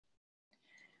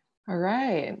All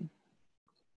right.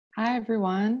 Hi,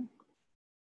 everyone.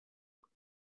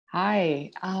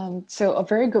 Hi. So a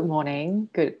very good morning,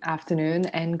 good afternoon,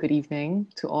 and good evening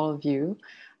to all of you,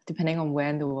 depending on where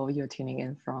in the world you're tuning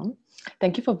in from.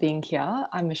 Thank you for being here.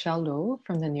 I'm Michelle Loh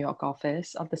from the New York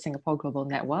office of the Singapore Global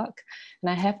Network, and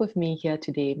I have with me here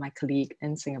today my colleague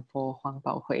in Singapore, Huang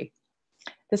Baohui.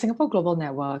 The Singapore Global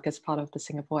Network is part of the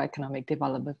Singapore Economic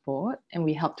Development Board, and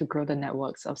we help to grow the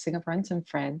networks of Singaporeans and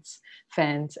friends,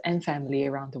 fans, and family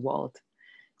around the world.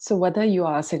 So whether you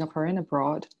are a Singaporean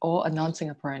abroad or a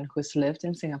non-Singaporean who's lived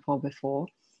in Singapore before,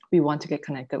 we want to get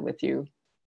connected with you.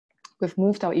 We've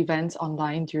moved our events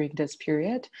online during this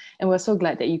period, and we're so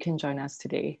glad that you can join us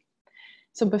today.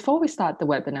 So before we start the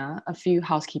webinar, a few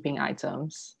housekeeping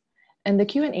items. In the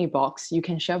Q&A box, you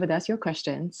can share with us your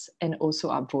questions and also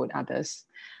upvote others.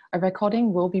 A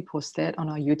recording will be posted on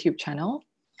our YouTube channel,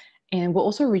 and we'll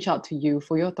also reach out to you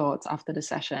for your thoughts after the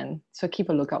session. So keep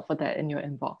a lookout for that in your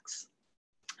inbox.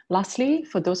 Lastly,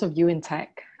 for those of you in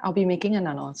tech, I'll be making an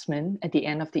announcement at the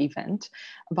end of the event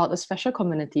about a special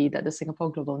community that the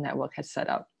Singapore Global Network has set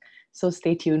up. So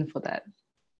stay tuned for that.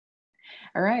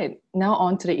 All right, now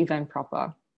on to the event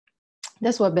proper.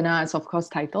 This webinar is of course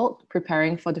titled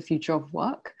Preparing for the Future of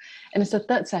Work, and it's the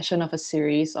third session of a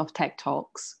series of tech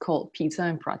talks called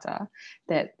Pizza Prata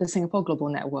that the Singapore Global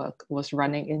Network was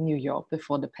running in New York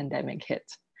before the pandemic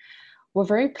hit. We're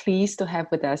very pleased to have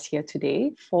with us here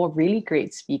today 4 really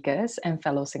great speakers and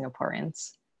fellow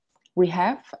Singaporeans. We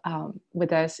have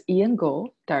with us Ian Goh,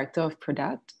 Director of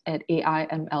Product at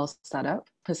AI/ML startup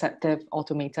Perceptive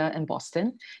Automata in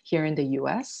Boston, here in the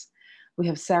US. We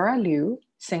have Sara Liu,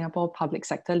 Singapore Public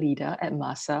Sector Leader at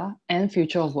Mercer and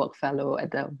Future of Work Fellow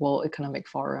at the World Economic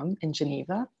Forum in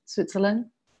Geneva, Switzerland.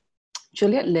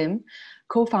 Juliette Lim,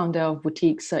 co-founder of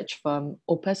boutique search firm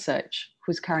Opus,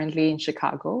 who's currently in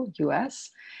Chicago,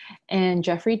 US, and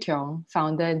Jeffrey Tiong,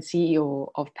 founder and CEO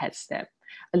of PatSnap,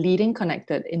 a leading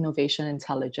connected innovation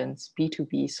intelligence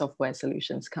B2B software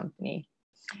solutions company.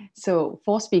 So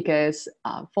 4 speakers,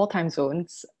 4 time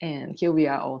zones, and here we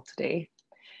are all today.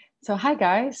 So hi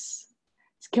guys,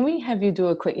 can we have you do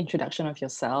a quick introduction of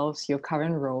yourselves, your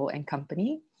current role and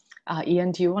company?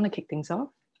 Ian, do you want to kick things off?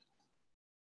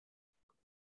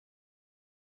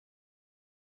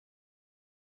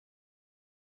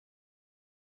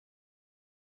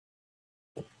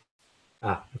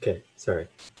 Okay, sorry.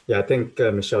 Yeah, I think,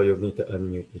 Michelle, you'll need to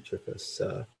unmute each of us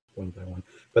one by one.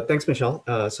 But thanks, Michelle.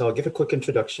 So I'll give a quick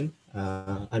introduction.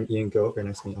 I'm Ian Goh, very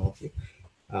nice to meet all of you.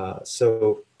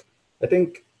 So I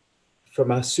think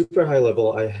from a super high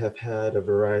level, I have had a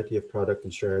variety of product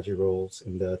and strategy roles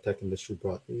in the tech industry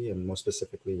broadly, and more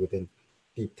specifically within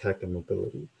deep tech and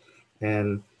mobility.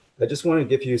 And I just want to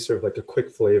give you sort of like a quick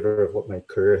flavor of what my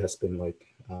career has been like,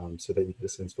 so that you get a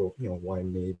sense for, why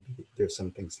maybe there's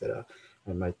some things that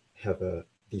I might have a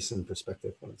decent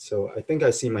perspective on. So I think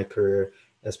I see my career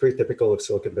as pretty typical of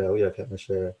Silicon Valley. I've had my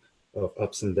share of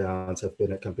ups and downs. I've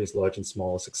been at companies large and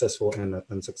small, successful and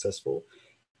unsuccessful.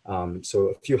 So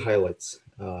a few highlights.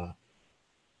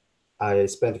 I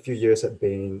spent a few years at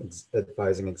Bain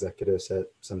advising executives at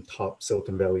some top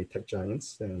Silicon Valley tech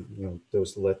giants, and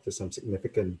those led to some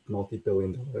significant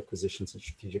multi-billion-dollar acquisitions and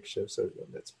strategic shifts. So it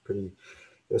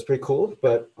was pretty cool.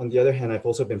 But on the other hand, I've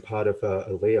also been part of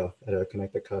a layoff at a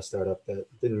connected car startup that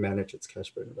didn't manage its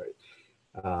cash burn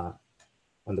right.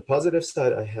 On the positive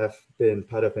side, I have been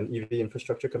part of an EV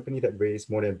infrastructure company that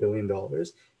raised more than $1 billion,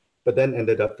 but then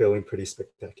ended up failing pretty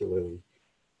spectacularly.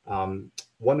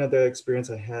 One other experience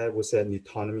I had was at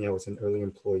Autonomy. I was an early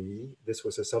employee. This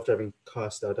was a self-driving car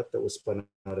startup that was spun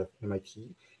out of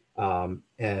MIT.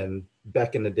 And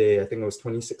back in the day, I think it was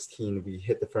 2016, we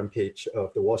hit the front page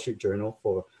of the Wall Street Journal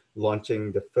for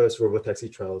launching the first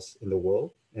robotaxi trials in the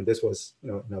world. And this was, in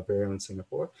our very own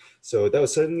Singapore. So that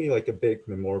was certainly like a big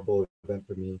memorable event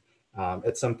for me.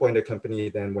 At some point, the company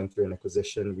then went through an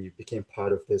acquisition. We became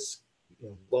part of this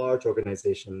large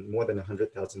organization, more than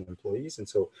 100,000 employees. And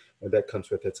so that comes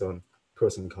with its own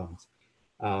pros and cons.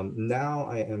 Now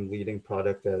I am leading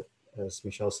product at, as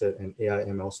Michelle said, an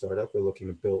AI/ML startup. We're looking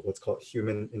to build what's called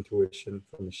human intuition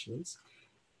for machines.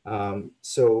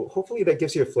 So hopefully that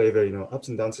gives you a flavor, ups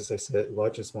and downs, as I said,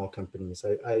 large and small companies.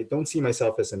 I don't see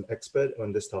myself as an expert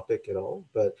on this topic at all,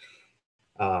 but,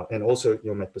 and also,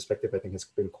 my perspective, I think, has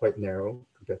been quite narrow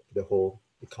compared to the whole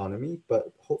economy,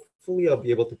 but hopefully I'll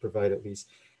be able to provide at least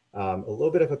a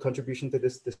little bit of a contribution to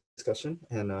this discussion.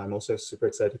 And I'm also super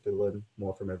excited to learn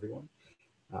more from everyone.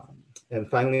 And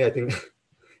finally, I think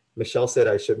Michelle said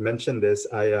I should mention this.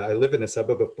 I live in a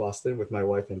suburb of Boston with my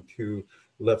wife and 2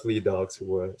 lovely dogs who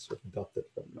were sort of adopted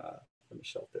from a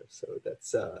shelter. So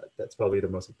that's probably the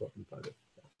most important part of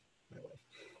my life.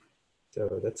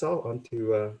 So that's all. On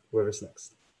to whoever's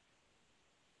next.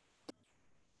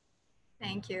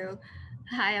 Thank you.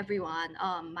 Hi, everyone.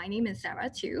 My name is Sara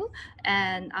Tiew,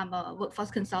 and I'm a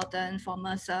workforce consultant for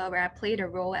Mercer, where I play the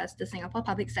role as the Singapore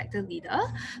public sector leader.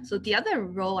 So the other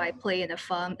role I play in the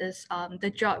firm is the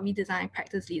job redesign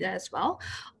practice leader as well,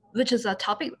 which is a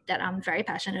topic that I'm very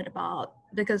passionate about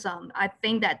because I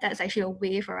think that that's actually a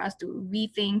way for us to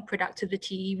rethink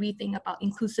productivity, rethink about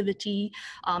inclusivity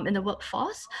in the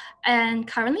workforce. And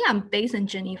currently I'm based in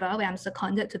Geneva, where I'm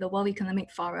seconded to the World Economic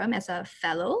Forum as a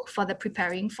fellow for the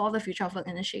Preparing for the Future of Work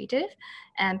initiative.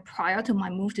 And prior to my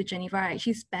move to Geneva, I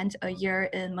actually spent a year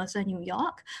in Mercer, New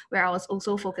York, where I was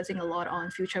also focusing a lot on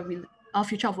future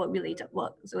of work related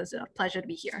work. So it's a pleasure to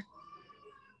be here.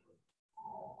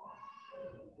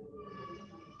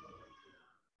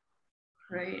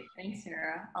 Great, thanks,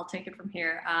 Sara. I'll take it from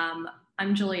here.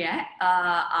 I'm Juliette.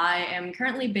 I am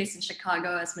currently based in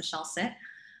Chicago, as Michelle said.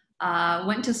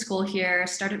 Went to school here,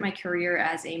 started my career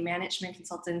as a management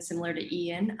consultant similar to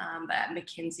Ian at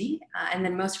McKinsey, and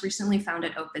then most recently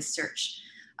founded Opus Search.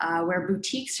 We're a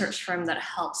boutique search firm that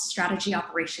helps strategy,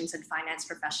 operations, and finance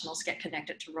professionals get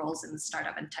connected to roles in the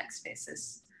startup and tech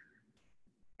spaces.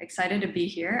 Excited to be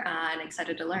here and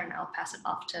excited to learn. I'll pass it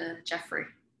off to Jeffrey.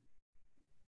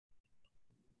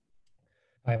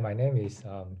 Hi, my name is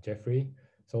Jeffrey.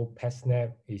 So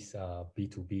PatSnap is a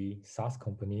B2B SaaS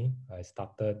company. I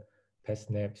started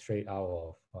PatSnap straight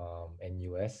out of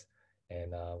NUS,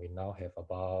 and we now have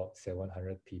about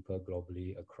 700 people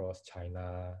globally across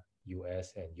China,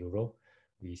 US, and Europe.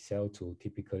 We sell to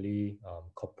typically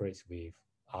corporates with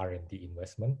R&D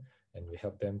investment, and we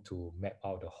help them to map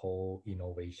out the whole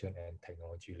innovation and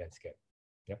technology landscape.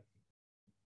 Yep.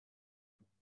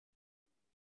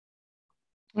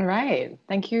 All right,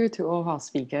 thank you to all of our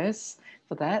speakers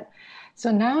for that.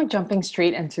 So now jumping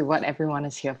straight into what everyone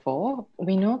is here for,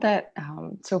 we know that,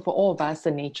 so for all of us,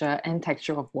 the nature and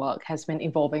texture of work has been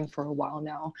evolving for a while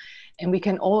now, and we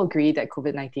can all agree that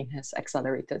COVID-19 has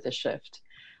accelerated the shift.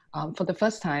 For the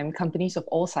first time, companies of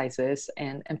all sizes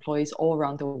and employees all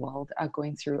around the world are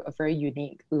going through a very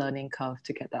unique learning curve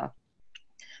together.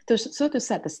 So to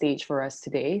set the stage for us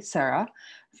today, Sara,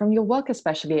 from your work,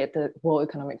 especially at the World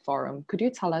Economic Forum, could you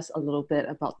tell us a little bit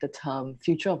about the term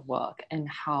future of work and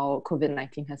how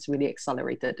COVID-19 has really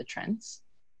accelerated the trends?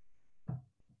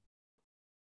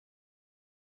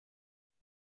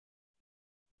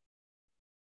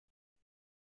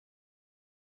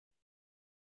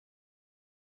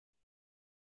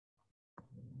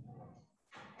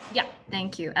 Yeah,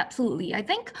 thank you. Absolutely. I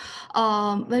think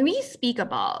when we speak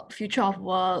about future of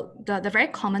work, the very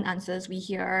common answers we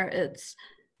hear is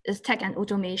tech and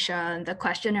automation. The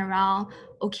question around,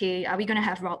 okay, are we going to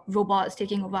have robots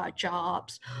taking over our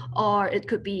jobs? Or it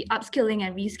could be upskilling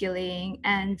and reskilling.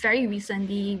 And very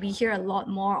recently, we hear a lot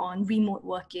more on remote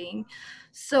working.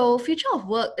 So future of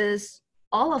work is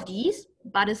all of these,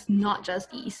 but it's not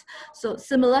just these. So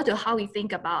similar to how we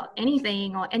think about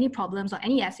anything or any problems or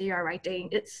any essay you're writing,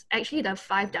 it's actually the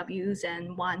 5 W's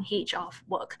and 1 H of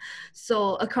work.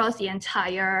 So across the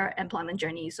entire employment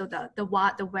journey, so the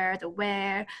what, the where,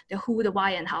 the who, the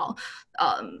why, and how.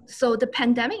 So the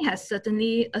pandemic has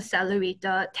certainly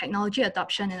accelerated technology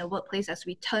adoption in the workplace as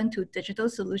we turn to digital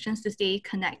solutions to stay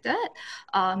connected,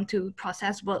 to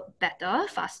process work better,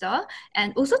 faster,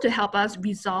 and also to help us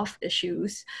resolve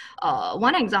issues.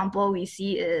 One example we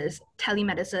see is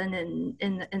telemedicine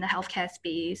in the healthcare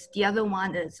space. The other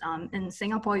one is in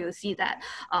Singapore, you'll see that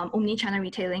omni-channel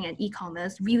retailing and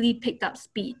e-commerce really picked up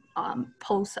speed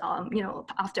post,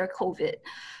 after COVID.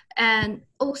 And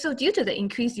also due to the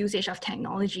increased usage of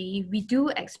technology, we do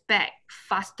expect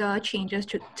faster changes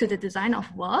to the design of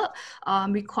work,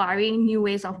 requiring new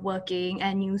ways of working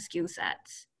and new skill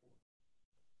sets.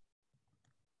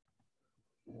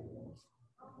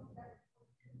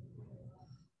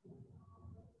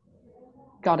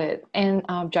 Got it. And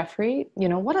Jeffrey,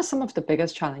 what are some of the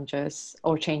biggest challenges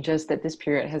or changes that this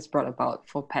period has brought about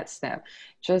for PatSnap?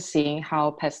 Just seeing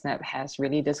how PatSnap has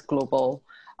really this global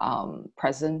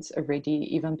presence already,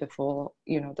 even before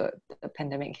the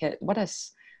pandemic hit. What are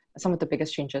some of the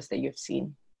biggest changes that you've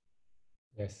seen?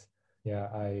 Yes, yeah,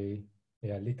 I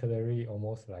literally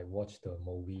almost like watched the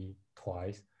movie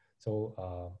twice. So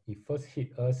it first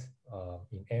hit us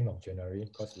in end of January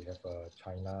because we have a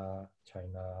China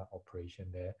operation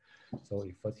there. So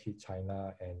it first hit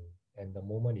China, and the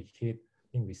moment it hit, I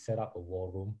think we set up a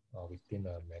war room within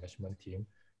the management team,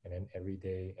 and then every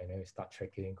day, and then we start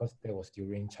tracking because that was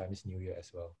during Chinese New Year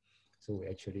as well. So we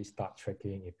actually start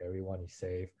tracking if everyone is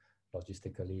safe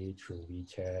logistically through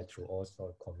WeChat, through all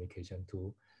sort of communication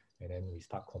tool, and then we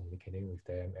start communicating with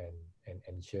them and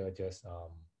ensure just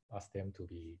ask them to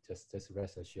be just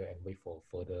rest assured and wait for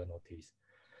further notice.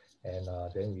 And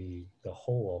then the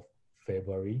whole of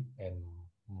February and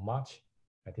March,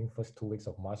 I think first 2 weeks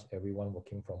of March, everyone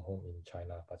working from home in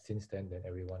China. But since then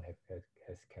everyone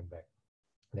has come back.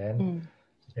 Then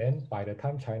by the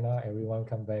time China, everyone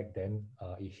come back, then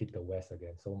it hit the West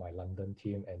again. So my London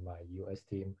team and my US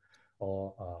team,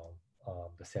 all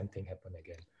the same thing happened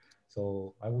again.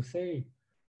 So I would say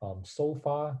so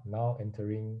far now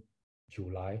entering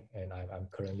July, and I'm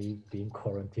currently being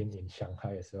quarantined in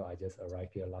Shanghai as well. I just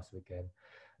arrived here last weekend.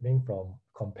 I think from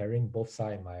comparing both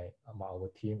sides, our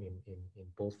team in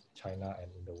both China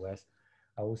and in the West,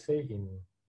 I would say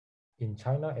in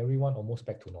China, everyone almost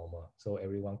back to normal. So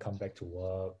everyone come back to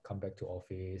work, come back to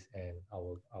office, and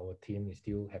our team is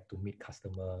still have to meet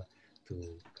customer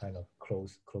to kind of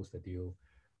close the deal.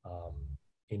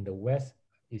 In the West,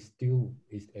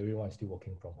 everyone is still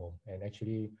working from home, and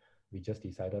actually we just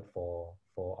decided for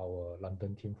our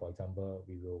London team, for example,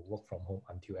 we will work from home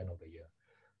until end of the year.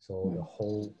 So the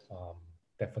whole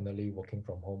definitely working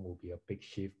from home will be a big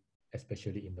shift,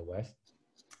 especially in the West,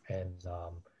 and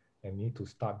we need to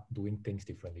start doing things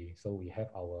differently. So we have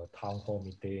our town hall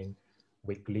meeting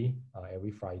weekly,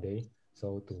 every Friday.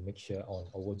 So to make sure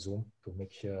over Zoom, to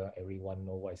make sure everyone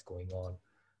know what is going on.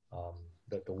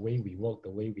 The way we work, the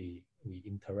way we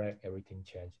interact, everything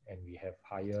changed. And we have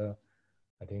hired,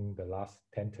 I think the last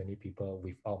 10, 20 people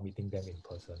without meeting them in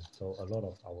person. So a lot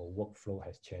of our workflow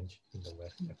has changed in the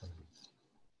West, definitely.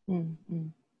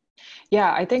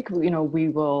 Yeah, I think, we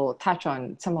will touch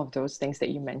on some of those things that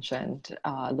you mentioned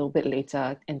a little bit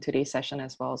later in today's session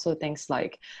as well. So things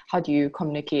like, how do you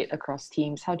communicate across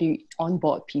teams? How do you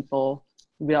onboard people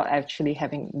without actually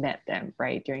having met them,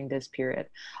 right, during this period?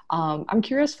 I'm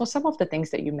curious for some of the things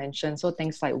that you mentioned. So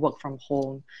things like work from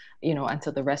home,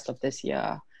 until the rest of this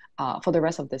year, for the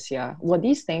rest of this year, were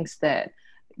these things that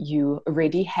you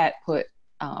already had put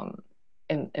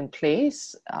in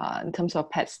place in terms of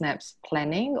PatSnap's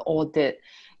planning, or did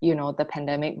the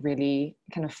pandemic really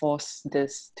kind of force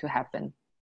this to happen?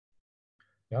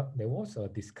 Yeah, there was a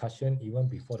discussion even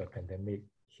before the pandemic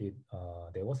hit.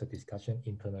 There was a discussion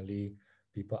internally,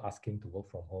 people asking to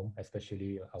work from home,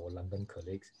 especially our London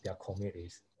colleagues. Their commute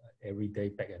is every day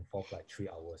back and forth like 3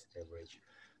 hours average.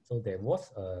 So there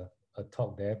was a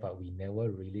talk there, but we never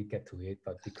really get to it.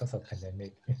 But because of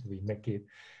pandemic, we make it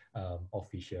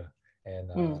official.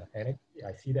 And actually,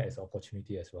 I see that as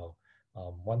opportunity as well.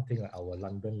 One thing, like our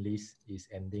London lease is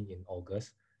ending in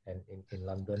August, and in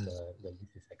London, the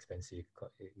lease is expensive.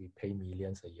 We pay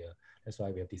millions a year. That's why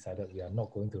we have decided we are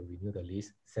not going to renew the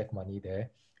lease, save money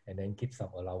there, and then give some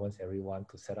allowance everyone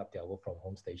to set up their work from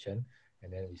home station,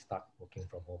 and then we start working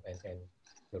from home, and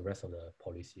the rest of the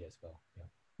policy as well.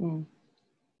 Yeah.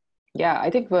 Yeah, I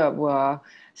think we're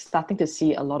starting to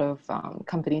see a lot of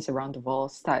companies around the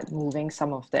world start moving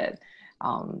some of that,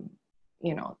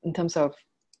 in terms of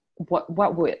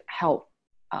what would help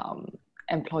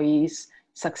employees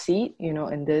succeed,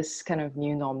 in this kind of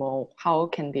new normal. How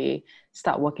can they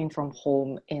start working from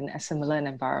home in a similar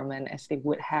environment as they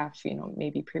would have,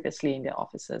 maybe previously in their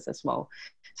offices as well?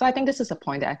 So I think this is a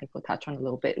point that I think we'll touch on a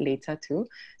little bit later too.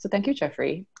 So thank you,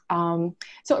 Jeffrey.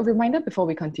 So a reminder before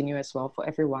we continue as well for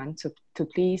everyone to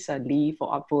please leave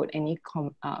or upvote any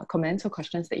comments or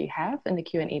questions that you have in the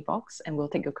Q&A box, and we'll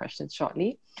take your questions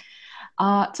shortly.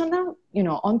 So now,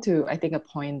 on to, I think, a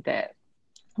point that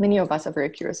many of us are very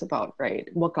curious about, right?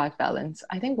 Work-life balance.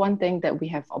 I think one thing that we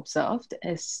have observed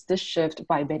is this shift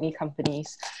by many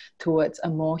companies towards a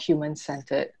more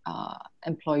human-centered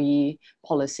employee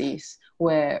policies,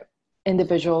 where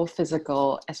individual,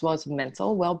 physical, as well as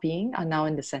mental well-being are now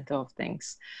in the center of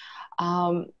things.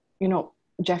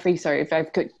 Jeffrey, sorry, if I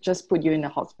could just put you in the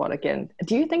hotspot again.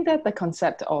 Do you think that the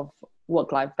concept of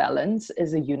work-life balance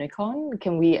is a unicorn?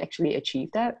 Can we actually achieve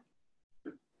that?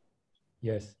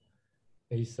 Yes.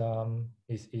 It's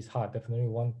hard. Definitely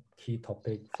one key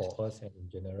topic for us, and in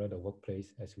general the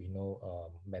workplace, as we know,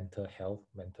 mental health,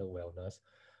 mental wellness.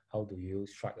 How do you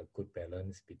strike a good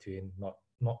balance between not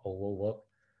overwork,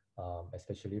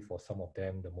 especially for some of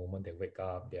them, the moment they wake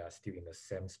up, they are still in the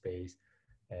same space,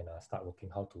 and start working,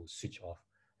 how to switch off.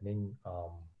 I think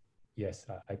yes,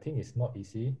 I think it's not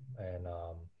easy, and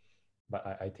but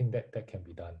I think that can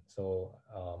be done. So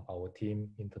our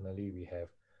team internally, we have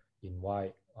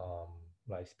invite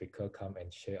like speaker come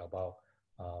and share about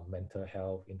mental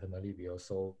health. Internally, we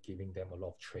also giving them a lot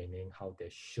of training how they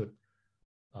should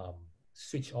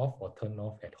switch off or turn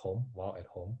off at home while at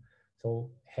home.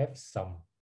 So have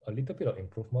a little bit of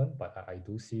improvement, but I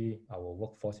do see our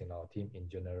workforce in our team in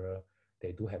general,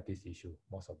 they do have this issue,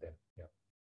 most of them. Yeah.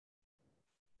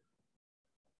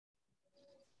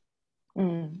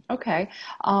 Okay.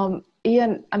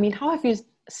 Ian, I mean, how have you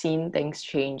seen things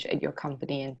change at your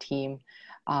company and team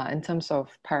in terms of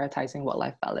prioritizing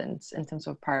work-life balance, in terms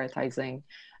of prioritizing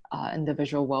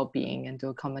individual well-being and to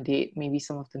accommodate maybe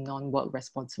some of the non-work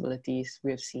responsibilities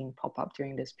we have seen pop up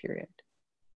during this period?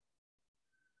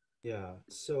 Yeah,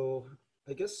 so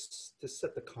I guess to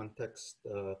set the context,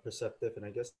 Perceptive, and I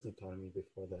guess autonomy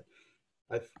before that,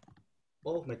 I've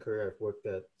all of my career I've worked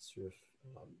at sort of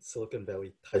Silicon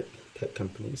Valley type tech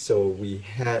companies. So we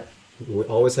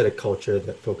always had a culture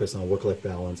that focused on work-life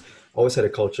balance. Always had a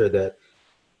culture that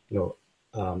you know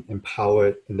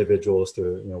empowered individuals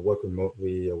to work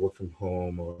remotely or work from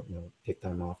home or take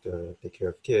time off to take care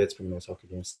of kids, bring their soccer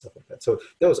games, stuff like that. So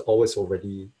that was always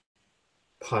already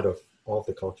part of all of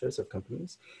the cultures of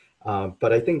companies.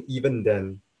 But I think even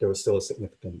then there was still a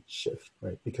significant shift,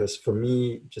 right? Because for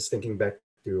me, just thinking back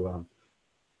to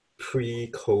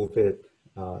pre-COVID,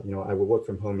 I would work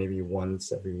from home maybe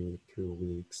once every 2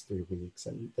 weeks, 3 weeks,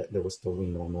 and that was totally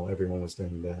normal. Everyone was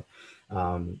doing that.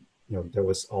 There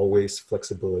was always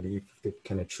flexibility to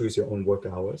kind of choose your own work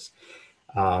hours.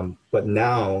 But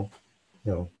now,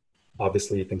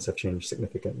 obviously things have changed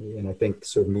significantly. And I think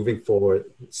sort of moving forward,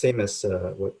 same as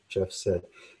what Jeff said,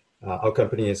 our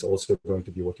company is also going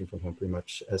to be working from home pretty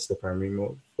much as the primary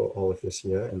mode for all of this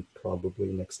year and probably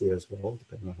next year as well,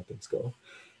 depending on how things go.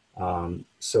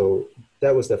 So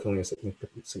that was definitely a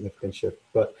significant shift.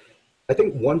 But I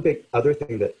think one big other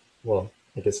thing that, well,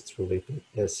 I guess it's related,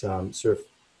 is sort of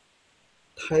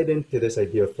tied into this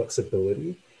idea of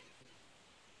flexibility.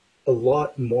 A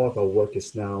lot more of our work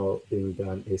is now being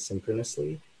done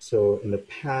asynchronously. So in the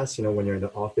past, when you're in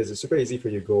the office, it's super easy for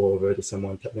you to go over to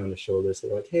someone, tap me on the shoulder,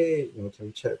 say like, hey, can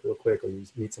we chat real quick, or you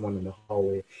meet someone in the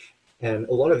hallway. And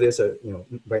a lot of this,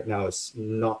 right now is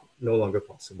no longer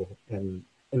possible. And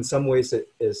in some ways, it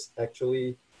is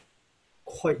actually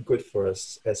quite good for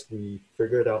us as we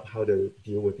figured out how to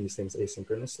deal with these things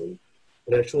asynchronously.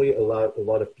 It actually allowed a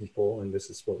lot of people, and this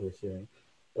is what we're hearing,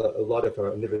 a lot of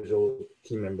our individual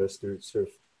team members to sort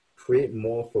of create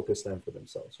more focus time for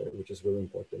themselves, right? Which is really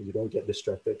important. You don't get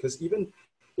distracted, because even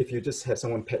if you just have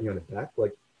someone pat you on the back,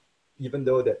 like even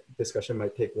though that discussion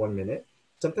might take 1 minute,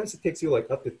 sometimes it takes you like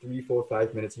up to 3, 4,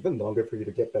 5 minutes, even longer for you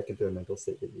to get back into a mental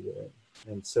state that you were in.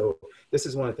 And so this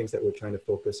is one of the things that we're trying to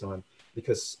focus on,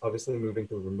 because obviously moving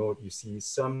to remote, you see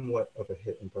somewhat of a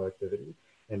hit in productivity.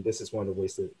 And this is one of the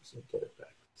ways to sort of get it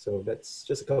back. So that's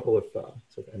just a couple of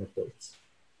sort of anecdotes.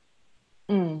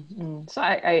 So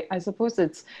I suppose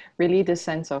it's really the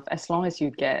sense of, as long as you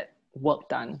get work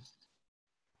done,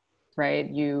 right,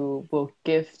 you will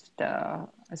give the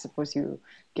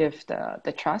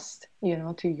trust,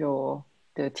 to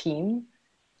the team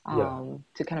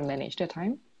to kind of manage their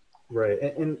time. Right.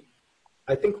 And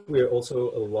I think we're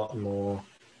also a lot more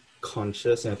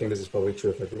conscious, and I think this is probably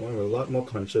true of everyone, we're a lot more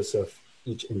conscious of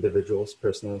each individual's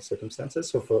personal circumstances.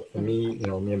 So for me,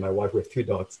 me and my wife, we have 2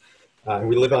 dogs, and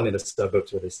we live out in the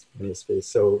suburbs where there's plenty of space.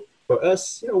 So for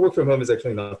us, work from home is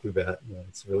actually not too bad.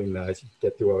 It's really nice. You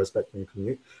get 2 hours back from your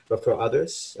commute. But for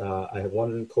others, I have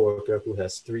one coworker who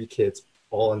has 3 kids,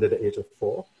 all under the age of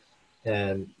 4.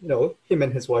 And, him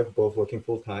and his wife both working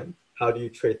full time. How do you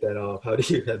trade that off? How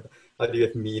do you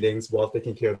have meetings while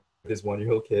taking care of this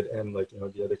 1-year-old kid, and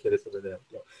the other kid is over there?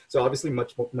 So obviously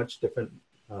much different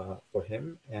for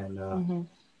him, and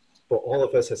for all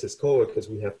of us as his coworkers,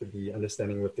 we have to be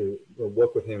understanding with we'll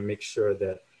work with him, make sure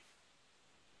that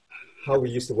how we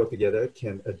used to work together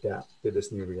can adapt to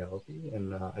this new reality.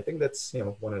 And I think that's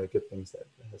one of the good things that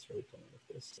has really come out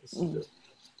of this, is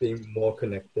being more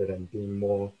connected and being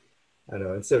more, I don't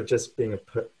know, instead of just being a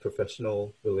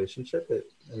professional relationship.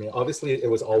 Obviously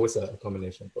it was always a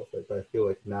combination of both, right? But I feel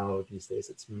like now these days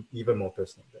it's even more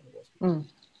personal than it was before.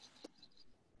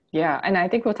 Yeah, and I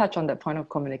think we'll touch on that point of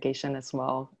communication as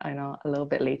well, a little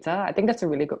bit later. I think that's a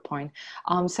really good point.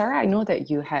 Sara, I know that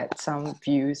you had some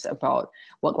views about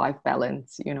work-life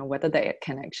balance, whether that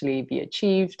can actually be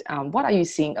achieved. What are you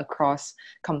seeing across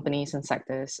companies and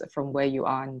sectors from where you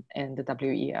are in the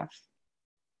WEF?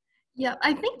 Yeah,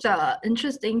 I think the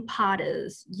interesting part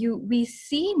is we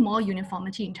see more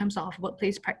uniformity in terms of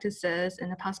workplace practices in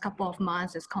the past couple of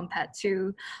months as compared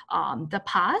to the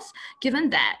past, given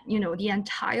that, the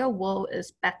entire world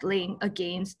is battling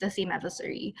against the same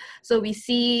adversary. So we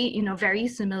see, very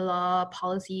similar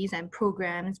policies and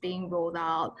programs being rolled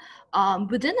out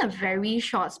within a very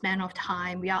short span of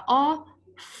time. We are all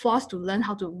forced to learn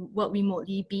how to work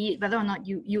remotely, be it whether or not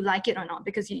you like it or not,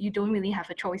 because you don't really have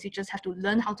a choice. You just have to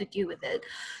learn how to deal with it.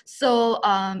 So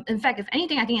in fact, if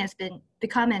anything, I think it has been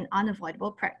become an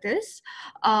unavoidable practice.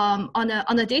 On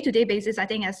a day-to-day basis, I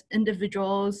think as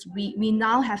individuals, we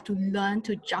now have to learn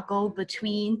to juggle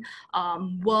between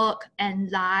work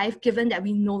and life, given that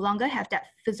we no longer have that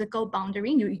physical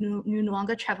boundary. You no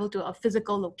longer travel to a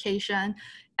physical location.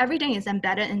 Everything is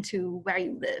embedded into where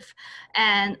you live.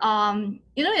 And,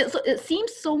 it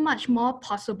seems so much more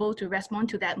possible to respond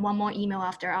to that one more email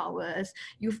after hours.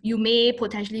 You may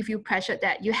potentially feel pressured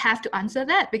that you have to answer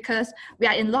that because we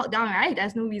are in lockdown, right?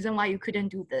 There's no reason why you couldn't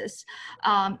do this.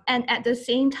 And at the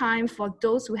same time, for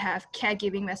those who have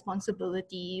caregiving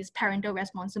responsibilities, parental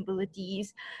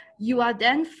responsibilities, you are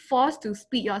then forced to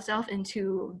split yourself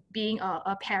into being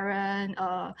a parent,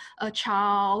 a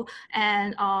child,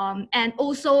 and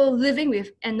also living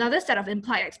with another set of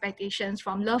implied expectations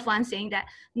from loved ones saying that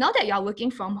now that you're working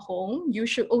from home, you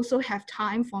should also have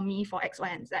time for me for X, Y,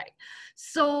 and Z.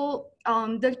 So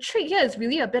the trick here is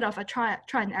really a bit of a try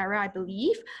and error, I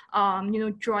believe.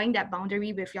 Drawing that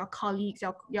boundary with your colleagues,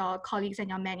 your colleagues and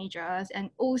your managers,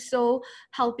 and also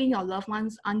helping your loved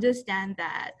ones understand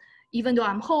that even though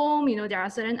I'm home, there are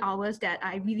certain hours that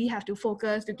I really have to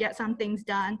focus to get some things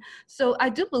done. So I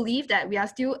do believe that we are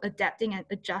still adapting and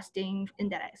adjusting in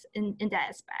that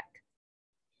aspect.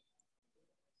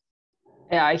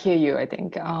 Yeah, I hear you. I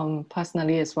think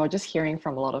personally as well, just hearing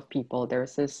from a lot of people,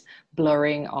 there's this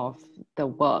blurring of the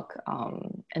work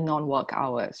and non-work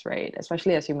hours, right?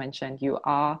 Especially as you mentioned, you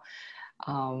are,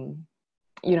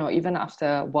 even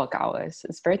after work hours,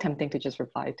 it's very tempting to just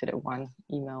reply to the one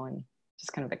email and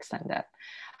just kind of extend that.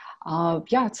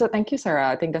 So thank you, Sara.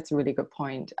 I think that's a really good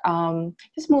point.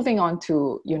 Just moving on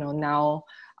to, now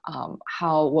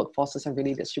how workforces are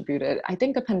really distributed. I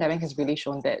think the pandemic has really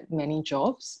shown that many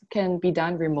jobs can be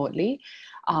done remotely.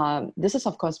 This has,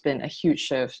 of course, been a huge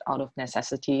shift out of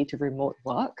necessity to remote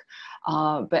work.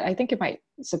 But I think it might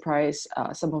surprise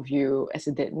some of you, as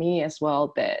it did me as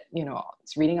well, that,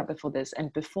 it's reading up before this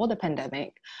and before the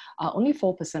pandemic, only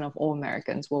 4% of all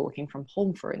Americans were working from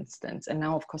home, for instance. And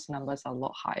now, of course, numbers are a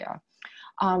lot higher.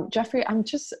 Jeffrey, I'm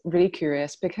just really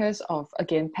curious because of,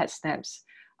 again, PatSnap's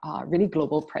really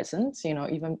global presence.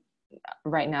 Even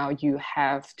right now you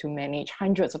have to manage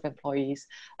hundreds of employees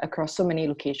across so many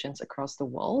locations across the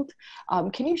world.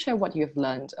 Can you share what you've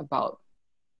learned about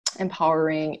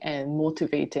empowering and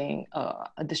motivating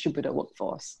a distributed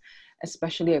workforce,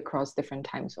 especially across different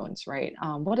time zones, right?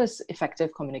 What does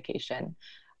effective communication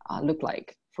look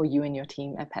like for you and your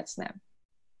team at PatSnap?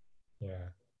 Yeah.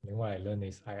 And what I learned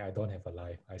is I don't have a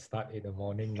life. I start in the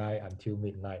morning night until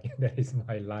midnight. That is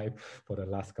my life for the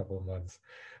last couple of months.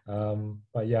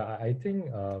 But yeah, I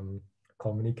think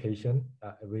communication,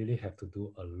 I really have to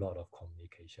do a lot of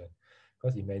communication.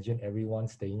 Because imagine everyone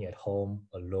staying at home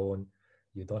alone.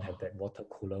 You don't have that water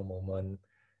cooler moment.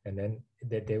 And then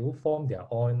they will form their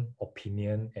own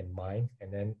opinion and mind.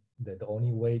 And then the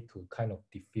only way to kind of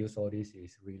diffuse all this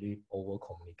is really over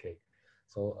communicate.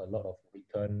 So a lot of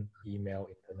written, email,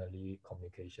 internally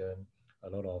communication, a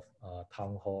lot of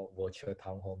virtual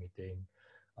town hall meeting,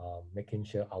 making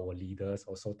sure our leaders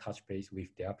also touch base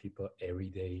with their people every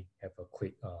day, have a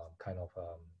quick kind of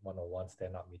one-on-one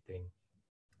stand-up meeting.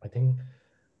 I think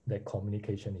that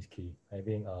communication is key.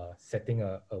 Having setting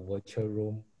a virtual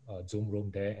room, Zoom room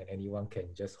there, and anyone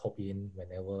can just hop in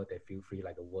whenever they feel free,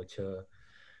 like a virtual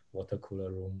water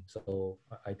cooler room. So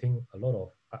I think a lot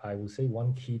of, I would say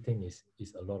one key thing is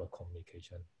a lot of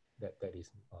communication. That is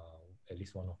at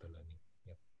least one of the learning.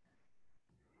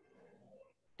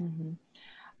 Yeah. Mm-hmm.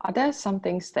 Are there some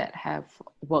things that have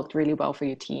worked really well for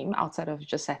your team outside of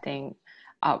just setting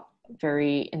up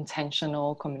very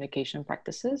intentional communication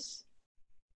practices?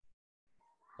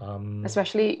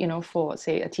 Especially, for,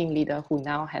 say, a team leader who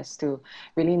now has to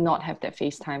really not have that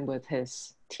FaceTime with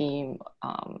his team,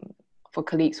 for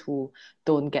colleagues who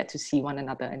don't get to see one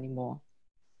another anymore.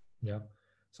 Yeah.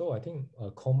 So I think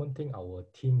a common thing our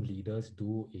team leaders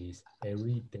do is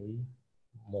every day,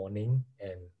 morning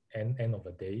and end of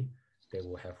the day, they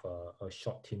will have a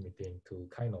short team meeting to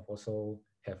kind of also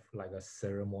have like a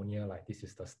ceremonial, like this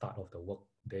is the start of the work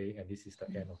day and this is the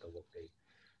end of the work day.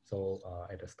 So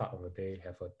at the start of the day,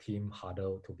 have a team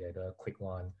huddle together, quick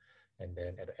one. And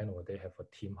then at the end of the day, have a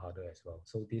team huddle as well.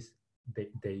 So this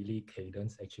daily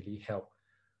cadence actually help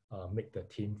make the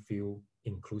team feel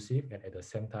inclusive and at the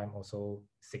same time also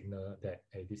signal that,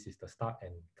 hey, this is the start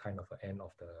and kind of the end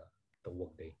of the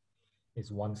work day.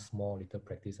 It's one small little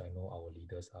practice I know our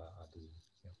leaders are doing.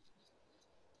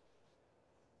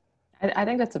 Yeah. I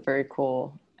think that's a very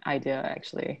cool idea,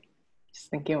 actually. Just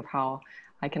thinking of how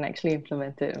I can actually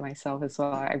implement it myself as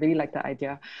well. I really like the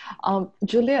idea.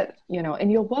 Juliette, in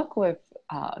your work with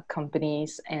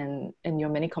companies and in your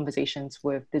many conversations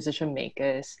with decision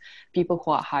makers, people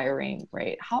who are hiring,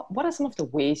 right? What are some of the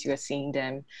ways you are seeing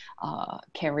them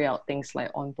carry out things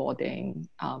like onboarding,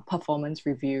 performance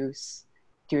reviews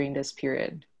during this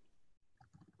period?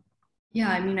 Yeah,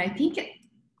 I mean, I think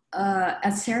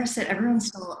as Sarah said, everyone's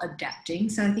still adapting.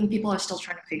 So I think people are still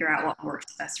trying to figure out what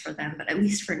works best for them. But at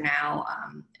least for now,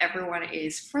 everyone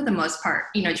is, for the most part,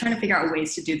 trying to figure out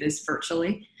ways to do this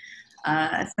virtually.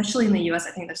 Especially in the US,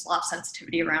 I think there's a lot of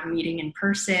sensitivity around meeting in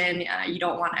person. You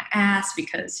don't want to ask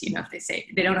because,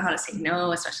 if they don't know how to say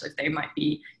no, especially if they might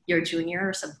be your junior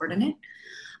or subordinate.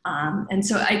 And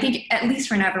so I think at least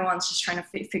for now, everyone's just trying to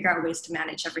figure out ways to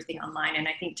manage everything online. And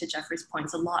I think to Jeffrey's point,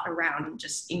 it's a lot around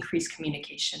just increased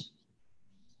communication.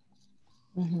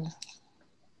 Mm-hmm.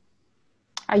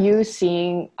 Are you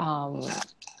seeing, kind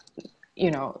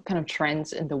of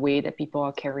trends in the way that people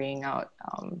are carrying out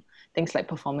things like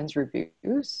performance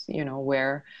reviews,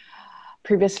 where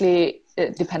previously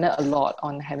it depended a lot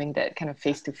on having that kind of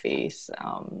face-to-face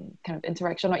kind of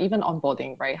interaction or even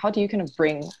onboarding, right? How do you kind of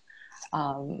bring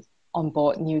on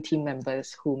board new team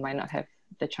members who might not have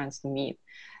the chance to meet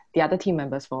the other team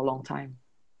members for a long time?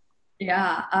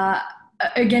 Yeah,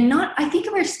 again, I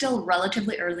think we're still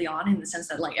relatively early on in the sense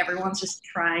that like everyone's just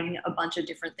trying a bunch of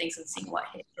different things and seeing what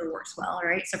hits or works well,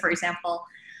 right? So for example,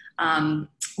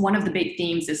 one of the big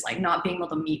themes is like not being able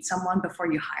to meet someone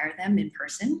before you hire them in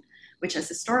person, which has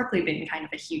historically been kind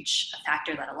of a huge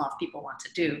factor that a lot of people want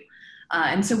to do.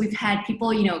 And so we've had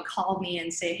people, call me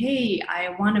and say, hey, I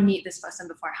want to meet this person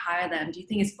before I hire them. Do you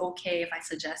think it's okay if I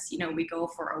suggest, we go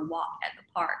for a walk at the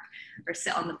park or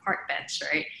sit on the park bench,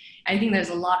 right? I think there's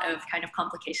a lot of kind of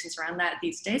complications around that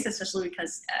these days, especially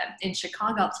because in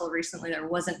Chicago up till recently, there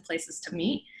wasn't places to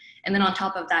meet. And then on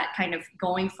top of that, kind of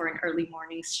going for an early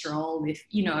morning stroll with,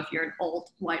 if you're an old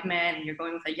white man and you're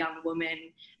going with a young woman,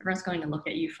 everyone's going to look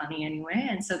at you funny anyway.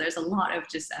 And so there's a lot of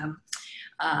just,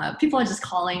 people are just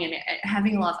calling and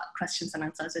having a lot of questions and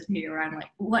uncertainty around like,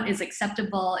 what is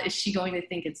acceptable? Is she going to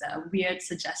think it's a weird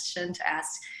suggestion to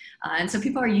ask? And so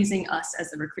people are using us as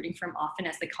the recruiting firm often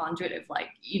as the conduit of like,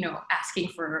 asking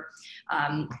for,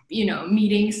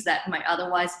 meetings that might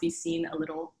otherwise be seen a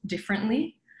little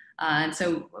differently. And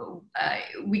so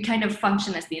we kind of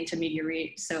function as the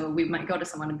intermediary. So we might go to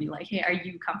someone and be like, hey, are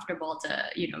you comfortable to,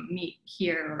 meet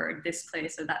here or this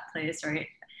place or that place, right?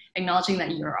 Acknowledging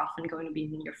that you're often going to be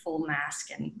in your full mask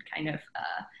and kind of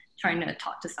trying to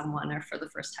talk to someone or for the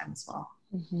first time as well.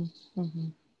 Mm-hmm. Mm-hmm.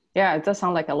 Yeah, it does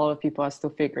sound like a lot of people are still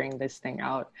figuring this thing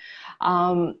out.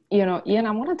 Ian,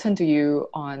 I want to turn to you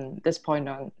on this point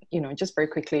on, just very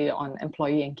quickly on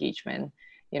employee engagement.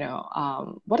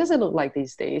 What does it look like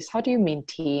these days? How do you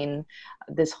maintain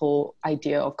this whole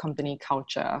idea of company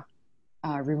culture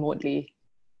remotely?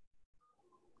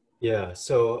 Yeah,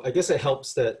 so I guess it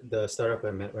helps that the startup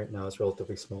I'm at right now is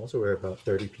relatively small. So we're about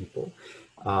 30 people.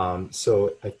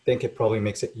 So I think it probably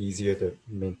makes it easier to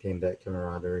maintain that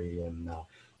camaraderie and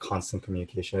constant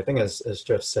communication. I think as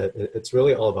Jeff said, it's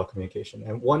really all about communication.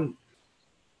 And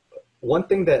one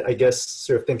thing that I guess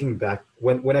sort of thinking back,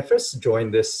 when I first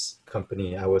joined this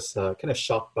company, I was kind of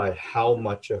shocked by how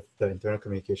much of the internal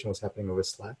communication was happening over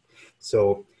Slack.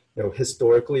 So,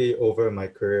 historically over my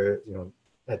career,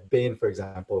 at Bain, for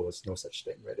example, it was no such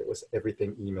thing, right? It was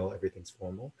everything email, everything's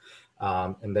formal.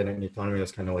 And then in Autonomy, it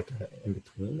was kind of like in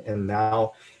between. And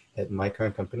now at my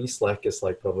current company, Slack is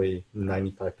like probably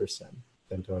 95%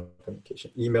 internal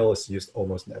communication. Email is used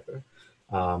almost never.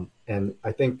 And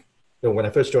I think, when I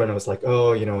first joined, I was like,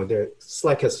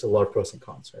 Slack has a lot of pros and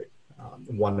cons, right?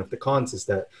 One of the cons is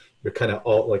that you're kind of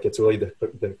all like, it's really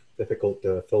difficult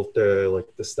to filter like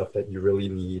the stuff that you really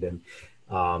need. And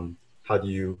how do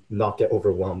you not get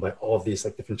overwhelmed by all of these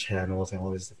like different channels and all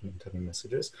these different incoming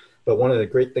messages? But one of the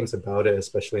great things about it,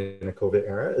 especially in the COVID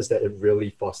era, is that it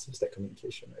really fosters that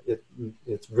communication. Right?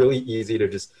 It's really easy to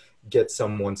just get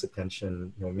someone's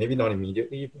attention, maybe not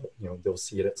immediately, but they'll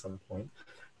see it at some point.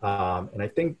 And I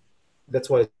think that's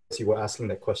why, as you were asking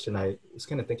that question, I was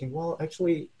kind of thinking, well,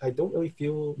 actually, I don't really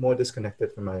feel more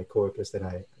disconnected from my coworkers than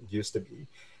I used to be.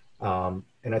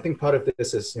 And I think part of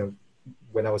this is,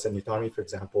 when I was at Autonomy, for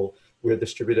example, we're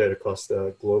distributed across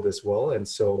the globe as well. And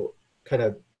so kind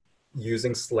of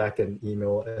using Slack and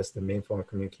email as the main form of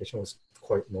communication was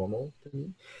quite normal to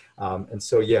me. And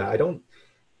so, yeah,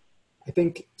 I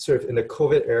think sort of in the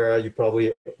COVID era, you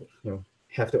probably,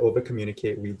 have to over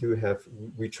communicate.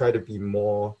 We try to be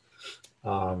more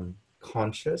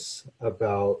conscious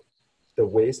about the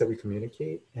ways that we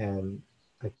communicate. And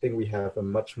I think we have a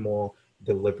much more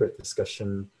deliberate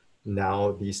discussion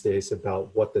now these days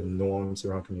about what the norms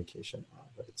around communication are.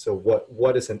 Right? So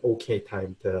what is an okay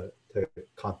time to the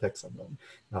context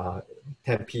unknown.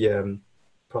 10 p.m.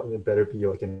 probably better be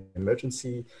like an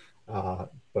emergency,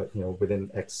 but within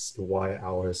X to Y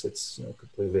hours, it's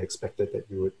completely expected that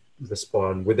you would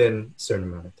respond within a certain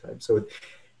amount of time. So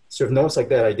sort of norms like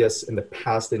that, I guess, in the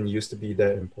past didn't used to be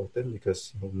that important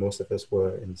because most of us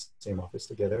were in the same office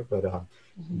together. But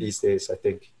these days, I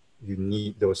think you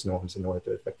need those norms in order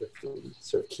to effectively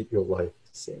sort of keep your life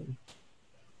sane.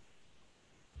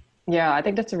 Yeah, I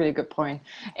think that's a really good point.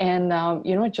 And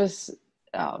just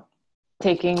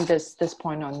taking this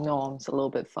point on norms a little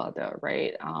bit further,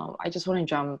 right? I just want to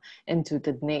jump into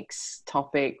the next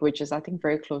topic, which is I think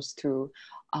very close to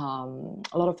a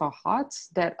lot of our hearts,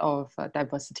 that of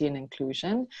diversity and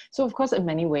inclusion. So of course, in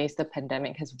many ways, the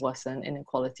pandemic has worsened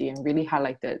inequality and really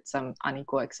highlighted some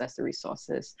unequal access to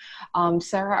resources.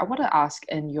 Sara, I want to ask,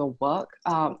 in your work,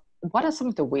 what are some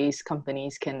of the ways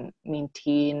companies can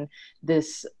maintain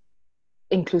this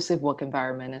inclusive work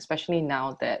environment, especially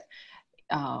now that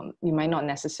you might not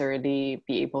necessarily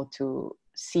be able to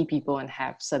see people and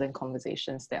have certain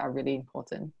conversations that are really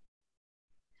important?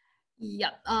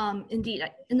 Yeah, indeed.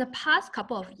 In the past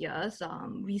couple of years,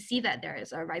 we see that there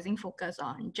is a rising focus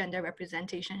on gender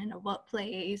representation in the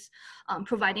workplace,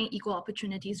 providing equal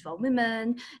opportunities for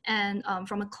women. And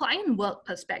from a client work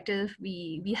perspective,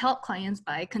 we help clients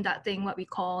by conducting what we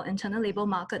call internal labor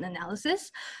market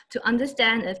analysis to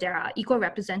understand if there are equal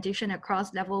representation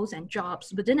across levels and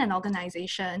jobs within an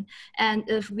organization, and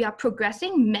if we are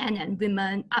progressing men and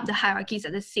women up the hierarchies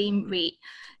at the same rate.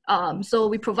 So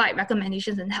we provide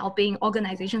recommendations in helping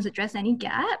organizations address any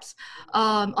gaps.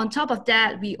 On top of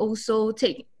that, we also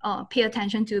pay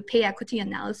attention to pay equity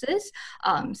analysis,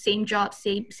 same job,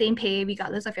 same pay,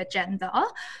 regardless of your gender.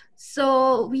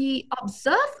 So we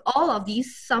observe all of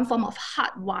these, some form of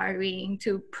hardwiring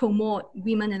to promote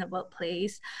women in the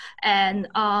workplace. And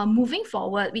moving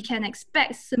forward, we can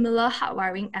expect similar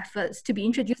hardwiring efforts to be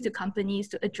introduced to companies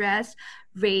to address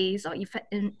race or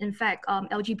in fact,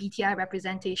 LGBTI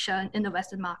representation in the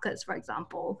Western markets, for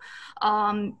example.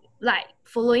 Like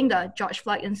following the George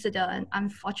Floyd incident,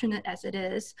 unfortunate as it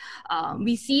is,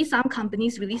 we see some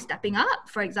companies really stepping up.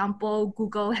 For example,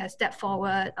 Google has stepped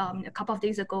forward a couple of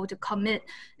days ago to commit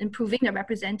improving the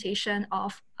representation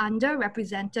of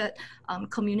underrepresented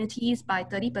communities by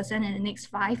 30% in the next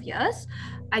 5 years.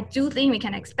 I do think we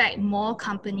can expect more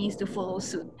companies to follow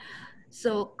suit.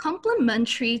 So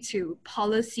complementary to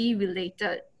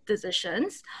policy-related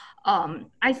decisions,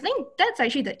 I think that's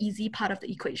actually the easy part of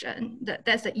the equation.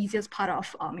 That's the easiest part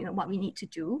of what we need to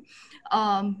do.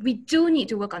 We do need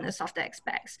to work on the softer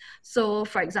aspects. So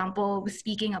for example,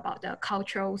 speaking about the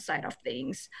cultural side of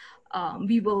things,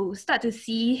 we will start to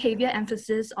see heavier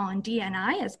emphasis on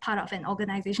D&I as part of an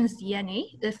organization's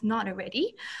DNA, if not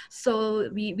already. So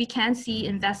we can see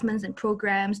investments in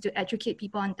programs to educate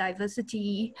people on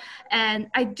diversity. And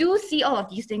I do see all of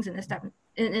these things in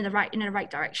the right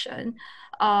direction.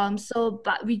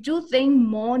 But we do think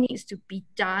more needs to be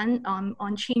done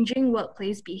on changing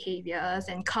workplace behaviors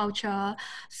and culture.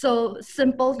 So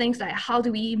simple things like, how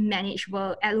do we manage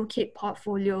work, allocate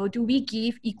portfolio? Do we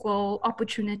give equal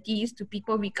opportunities to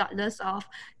people regardless of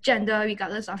gender,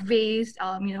 regardless of race,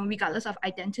 regardless of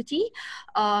identity?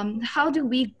 How do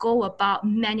we go about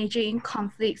managing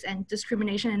conflicts and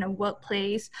discrimination in the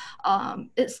workplace?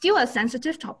 It's still a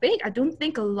sensitive topic. I don't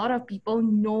think a lot of people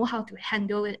know how to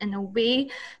handle it in a way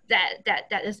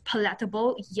that is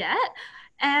palatable yet.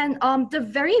 And the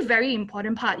very, very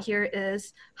important part here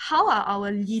is, how are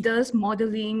our leaders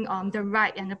modeling the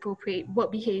right and appropriate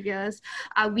work behaviors?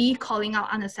 Are we calling out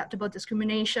unacceptable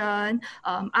discrimination?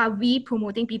 Are we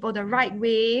promoting people the right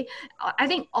way? I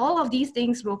think all of these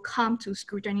things will come to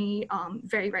scrutiny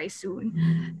very, very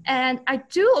soon. And I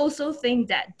do also think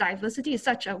that diversity is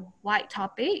such a wide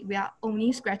topic. We are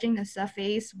only scratching the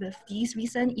surface with these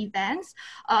recent events.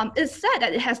 It's sad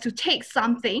that it has to take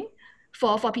something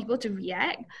for people to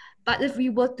react. But if we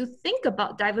were to think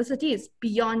about diversity, it's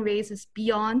beyond race, it's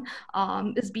beyond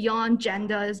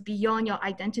gender, it's beyond your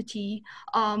identity.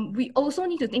 We also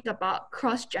need to think about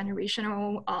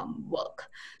cross-generational work.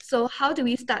 So how do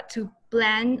we start to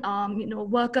blend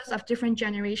workers of different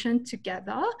generations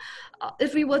together?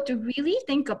 If we were to really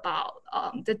think about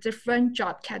the different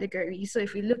job categories, so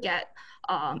if we look at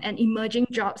an emerging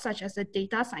job such as a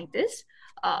data scientist,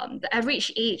 the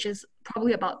average age is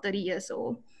probably about 30 years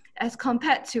old. as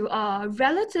compared to a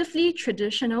relatively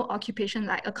traditional occupation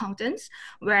like accountants,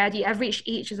 where the average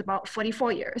age is about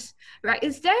 44 years, right?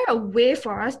 Is there a way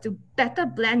for us to better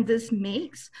blend this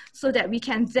mix so that we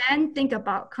can then think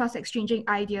about cross-exchanging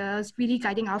ideas, really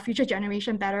guiding our future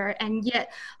generation better, and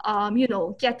yet,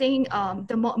 getting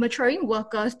the more maturing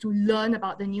workers to learn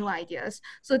about the new ideas?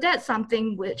 So that's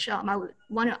something which I would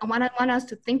want us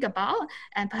to think about,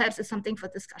 and perhaps it's something for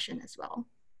discussion as well.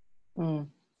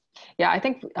 Yeah, I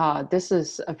think this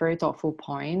is a very thoughtful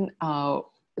point.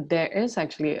 There is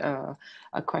actually a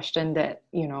question that,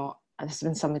 has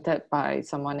been submitted by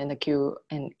someone in the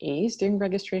Q&As during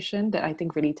registration that I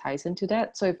think really ties into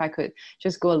that. So if I could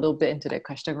just go a little bit into that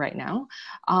question right now.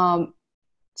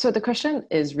 So the question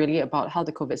is really about how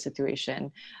the COVID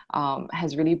situation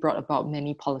has really brought about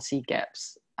many policy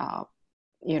gaps,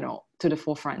 to the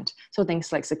forefront. So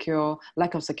things like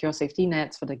lack of secure safety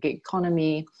nets for the gig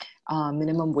economy,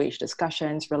 minimum wage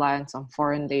discussions, reliance on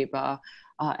foreign labor,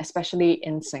 especially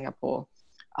in Singapore.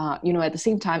 At the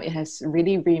same time, it has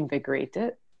really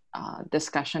reinvigorated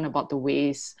discussion about the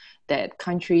ways that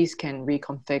countries can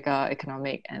reconfigure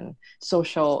economic and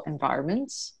social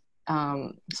environments.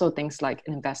 So things like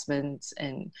investments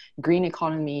in green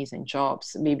economies and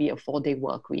jobs, maybe a 4-day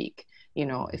work week,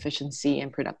 efficiency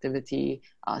and productivity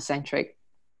centric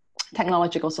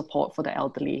technological support for the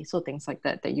elderly. So things like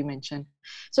that you mentioned.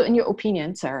 So in your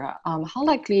opinion, Sarah, how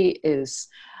likely is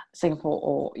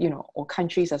Singapore or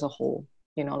countries as a whole,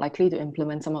 likely to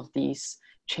implement some of these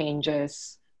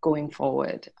changes going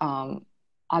forward?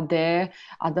 Are there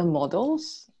other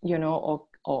models,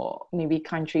 or maybe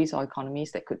countries or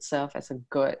economies that could serve as a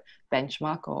good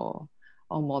benchmark or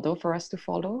model for us to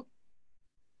follow?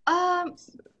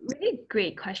 Really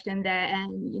great question there.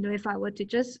 And, if I were to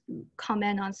just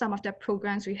comment on some of the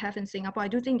programs we have in Singapore, I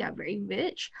do think they're very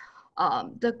rich.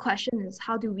 The question is,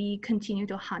 how do we continue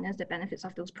to harness the benefits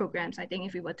of those programs? I think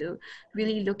if we were to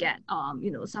really look at,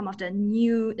 some of the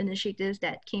new initiatives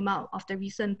that came out of the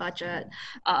recent budget,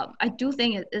 I do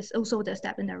think it is also the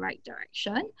step in the right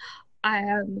direction.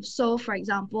 So, for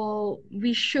example,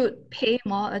 we should pay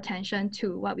more attention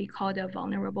to what we call the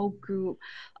vulnerable group,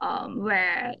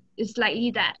 where it's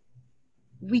likely that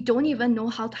we don't even know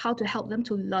how to help them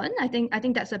to learn. I think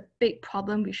that's a big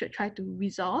problem we should try to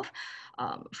resolve.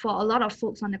 For a lot of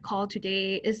folks on the call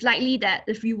today, it's likely that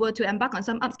if you were to embark on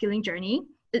some upskilling journey,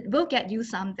 it will get you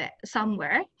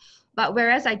somewhere. But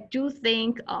whereas I do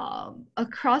think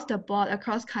across the board,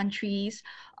 across countries,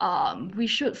 we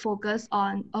should focus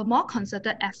on a more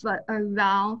concerted effort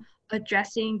around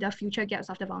addressing the future gaps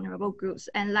of the vulnerable groups.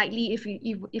 And likely, if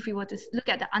we were to look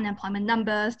at the unemployment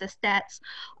numbers, the stats,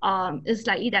 it's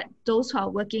likely that those who are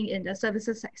working in the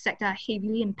services sector are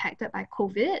heavily impacted by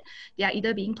COVID. They are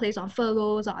either being placed on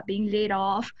furloughs or are being laid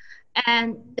off.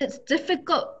 And it's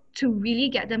difficult to really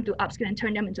get them to upskill and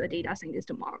turn them into a data scientist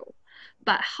tomorrow.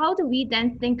 But how do we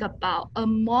then think about a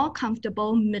more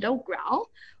comfortable middle ground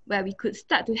where we could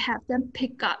start to have them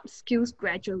pick up skills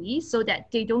gradually so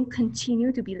that they don't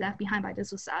continue to be left behind by the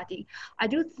society? I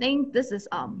do think this is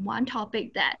one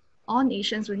topic that all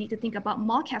nations will need to think about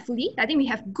more carefully. I think we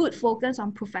have good focus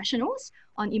on professionals,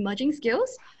 on emerging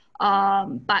skills,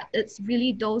 but it's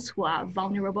really those who are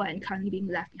vulnerable and currently being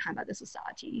left behind by the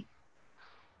society.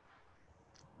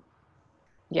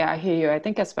 Yeah, I hear you. I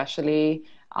think especially,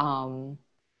 the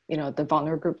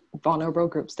vulnerable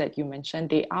groups that you mentioned,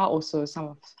 they are also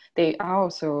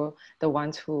the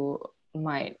ones who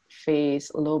might face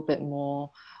a little bit more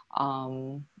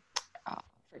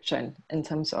friction in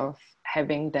terms of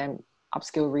having them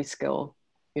upskill, reskill,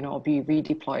 be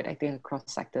redeployed, I think, across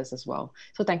sectors as well.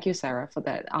 So thank you, Sarah, for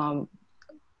that.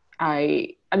 I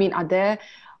mean, are there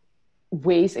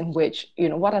ways in which,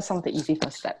 what are some of the easy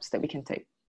first steps that we can take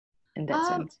in that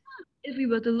sense? If we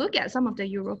were to look at some of the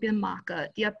European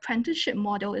market, the apprenticeship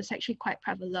model is actually quite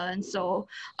prevalent. So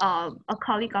a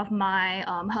colleague of mine,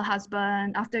 her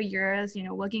husband, after years,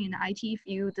 working in the IT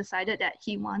field, decided that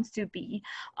he wants to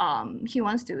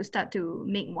start to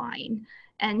make wine.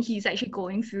 And he's actually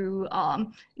going through,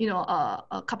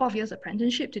 a couple of years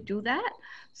apprenticeship to do that.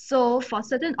 So for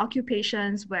certain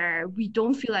occupations where we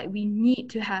don't feel like we need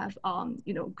to have,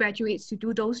 graduates to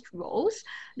do those roles,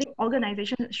 I think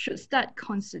organizations should start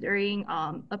considering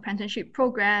apprenticeship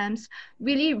programs,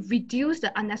 really reduce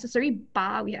the unnecessary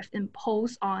bar we have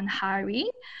imposed on hiring,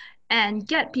 and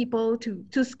get people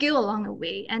to skill along the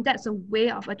way. And that's a way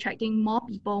of attracting more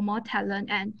people, more talent,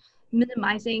 and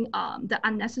minimizing the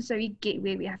unnecessary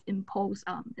gateway we have imposed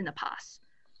in the past.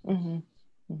 Mm-hmm.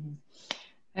 Mm-hmm.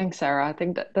 Thanks, Sarah. I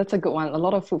think that's a good one. A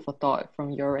lot of food for thought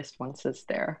from your responses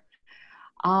there.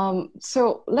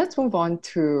 So let's move on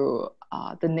to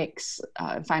the next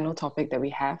final topic that we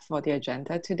have for the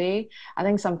agenda today. I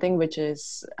think something which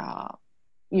is,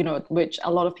 which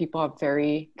a lot of people are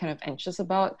very kind of anxious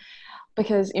about,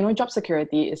 because job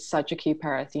security is such a key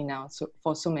priority now. So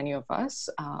for so many of us,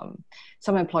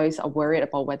 some employees are worried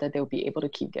about whether they'll be able to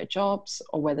keep their jobs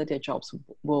or whether their jobs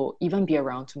will even be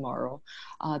around tomorrow.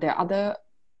 There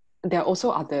are also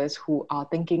others who are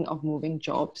thinking of moving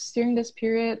jobs during this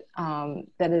period.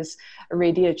 That is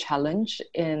already a challenge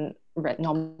in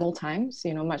normal times,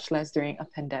 much less during a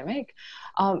pandemic.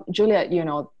 Juliette,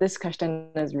 this question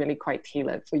is really quite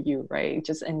tailored for you, right?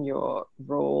 Just in your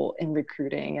role in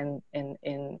recruiting and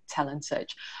in talent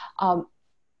search.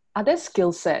 Are there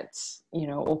skill sets,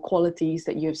 or qualities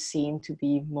that you've seen to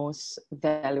be most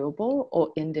valuable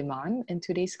or in demand in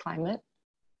today's climate?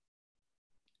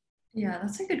 Yeah,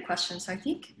 that's a good question. So I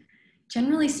think,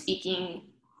 generally speaking,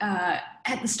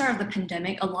 at the start of the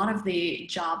pandemic, a lot of the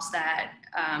jobs that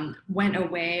went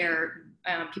away or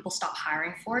people stopped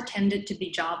hiring for tended to be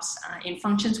jobs in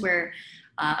functions where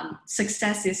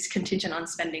success is contingent on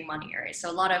spending money, right?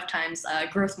 So a lot of times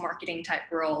growth marketing type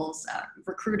roles,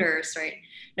 recruiters, right?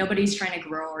 Nobody's trying to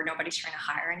grow or nobody's trying to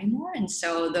hire anymore. And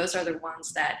so those are the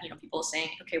ones that, people are saying,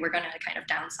 okay, we're going to kind of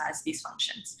downsize these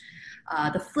functions.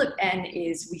 The flip end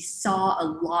is we saw a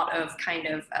lot of kind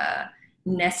of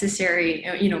necessary,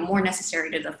 more necessary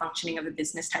to the functioning of a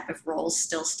business type of roles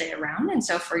still stay around. And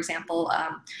so, for example,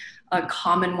 a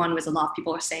common one was a lot of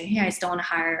people are saying, hey, I still want to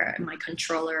hire my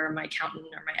controller or my accountant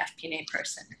or my FP&A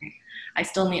person. I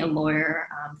still need a lawyer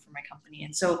for my company.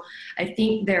 And so I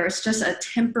think there's just a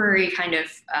temporary kind of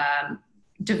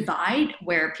divide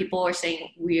where people are saying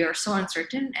we are so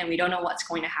uncertain and we don't know what's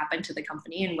going to happen to the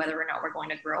company and whether or not we're going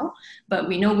to grow, but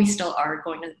we know we still are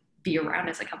going to be around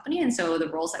as a company. And so the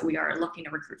roles that we are looking to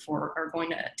recruit for are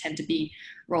going to tend to be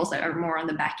roles that are more on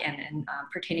the back end and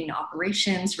pertaining to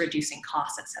operations, reducing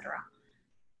costs, etc.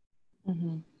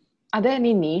 Mm-hmm. Are there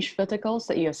any niche verticals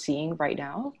that you're seeing right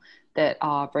now that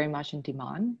are very much in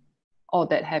demand or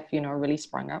that have, really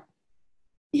sprung up?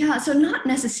 Yeah, so not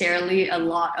necessarily a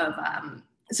lot of,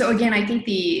 so again, I think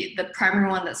the primary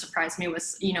one that surprised me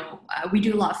was, we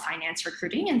do a lot of finance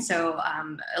recruiting. And so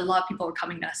a lot of people are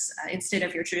coming to us instead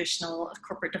of your traditional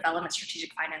corporate development,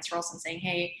 strategic finance roles and saying,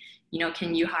 hey,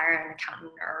 can you hire an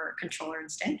accountant or controller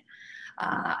instead?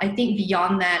 I think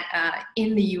beyond that,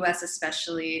 in the US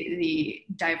especially,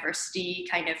 the diversity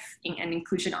kind of and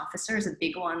inclusion officer is a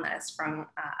big one that has sprung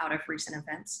out of recent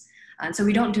events. And so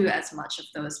we don't do as much of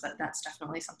those, but that's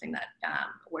definitely something that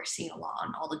we're seeing a lot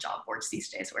on all the job boards these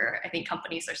days, where I think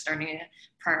companies are starting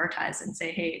to prioritize and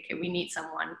say, hey, okay, we need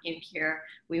someone in here.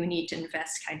 We need to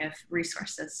invest kind of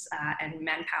resources and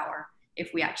manpower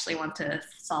if we actually want to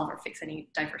solve or fix any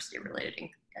diversity related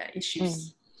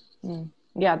issues.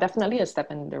 Yeah, definitely a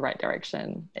step in the right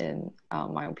direction, in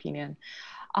my opinion.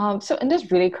 So in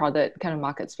this really crowded kind of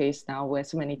market space now where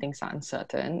so many things are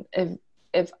uncertain,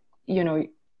 if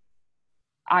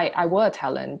I were a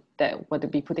talent that were to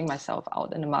be putting myself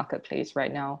out in the marketplace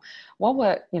right now,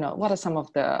 what are some of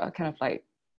the kind of like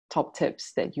top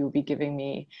tips that you'll be giving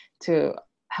me to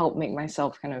help make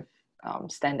myself kind of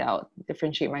stand out,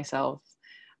 differentiate myself?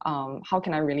 How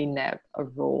can I really nab a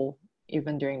role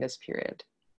even during this period?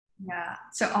 Yeah,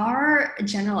 so our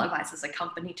general advice as a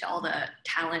company to all the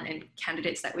talent and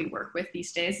candidates that we work with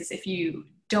these days is if you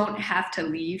don't have to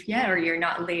leave yet, or you're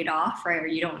not laid off, right, or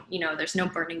you don't, there's no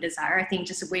burning desire, I think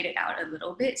just wait it out a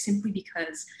little bit, simply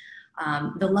because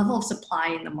the level of supply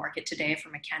in the market today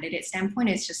from a candidate standpoint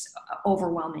is just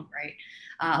overwhelming, right?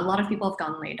 A lot of people have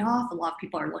gone laid off, a lot of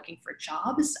people are looking for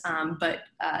jobs, but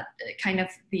kind of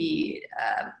the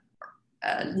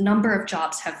number of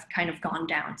jobs have kind of gone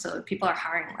down, so people are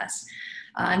hiring less.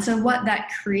 And so what that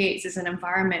creates is an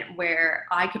environment where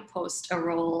I could post a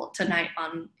role tonight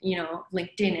on,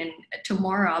 LinkedIn, and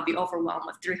tomorrow I'll be overwhelmed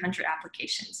with 300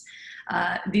 applications.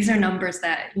 These are numbers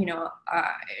that,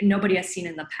 nobody has seen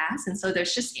in the past. And so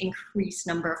there's just increased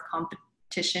number of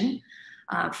competition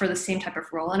for the same type of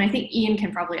role. And I think Ian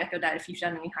can probably echo that if you've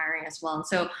done any hiring as well. And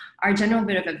so our general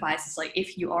bit of advice is like,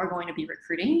 if you are going to be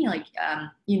recruiting, like,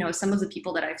 some of the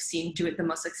people that I've seen do it the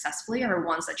most successfully are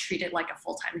ones that treat it like a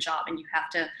full-time job, and you have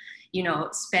to,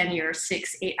 spend your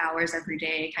 6-8 hours every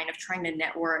day kind of trying to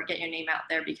network, get your name out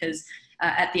there, because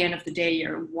at the end of the day,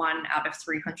 you're 1 out of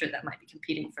 300 that might be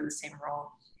competing for the same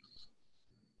role.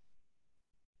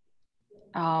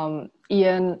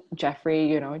 Ian,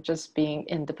 Jeffrey, just being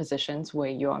in the positions where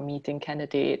you are meeting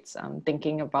candidates,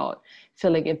 thinking about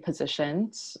filling in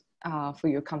positions for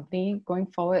your company going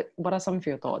forward. What are some of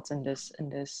your thoughts in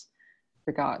this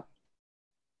regard?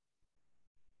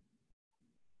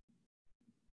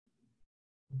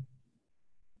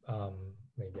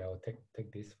 maybe I'll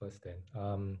take this first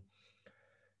then.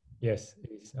 Yes,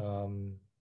 it's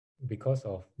because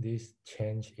of this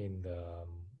change in the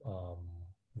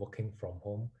working from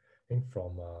home. I think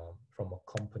from a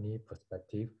company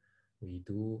perspective, we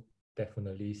do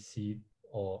definitely see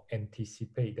or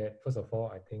anticipate that. First of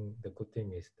all, I think the good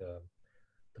thing is the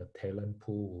talent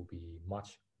pool will be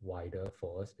much wider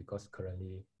for us, because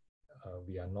currently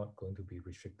we are not going to be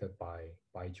restricted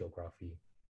by geography.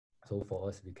 So for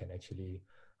us, we can actually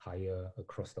hire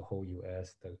across the whole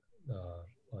US,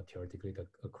 theoretically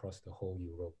across the whole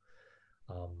Europe.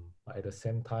 But at the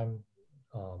same time,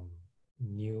 um,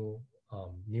 new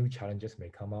new challenges may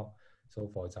come up. So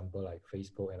for example, like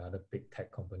Facebook and other big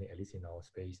tech company, at least in our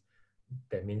space,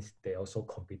 that means they're also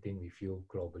competing with you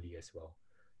globally as well.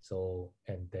 So,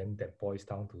 and then that boils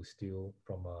down to still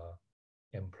from a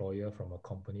employer, from a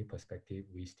company perspective,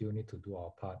 we still need to do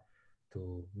our part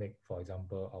to make, for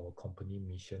example, our company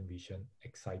mission, vision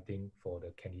exciting for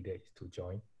the candidates to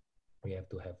join. We have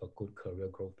to have a good career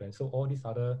growth plan. So all these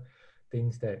other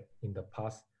things that in the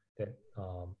past that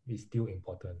is still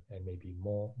important and maybe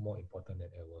more important than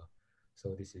ever.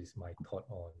 So this is my thought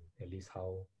on at least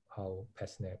how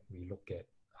PatSnap we look at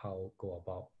how go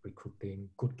about recruiting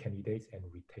good candidates and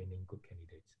retaining good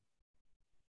candidates.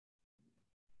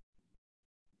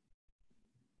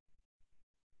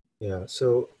 Yeah,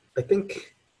 so I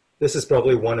think this is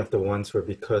probably one of the ones where,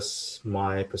 because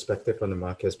my perspective on the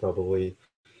market is probably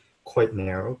quite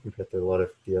narrow compared to a lot of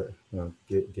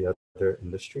the other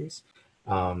industries,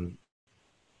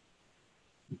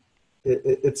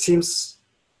 it seems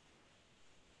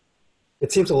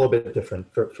a little bit different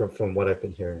from what I've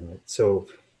been hearing. Right? So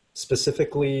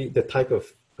specifically, the type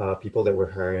of people that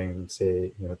we're hiring,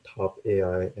 say, top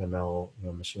AI, ML,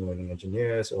 machine learning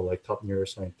engineers, or like top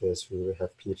neuroscientists who have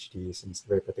PhDs in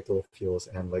very particular fields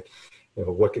and like,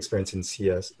 work experience in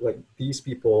CS. Like these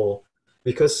people,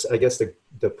 because I guess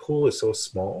the pool is so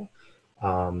small,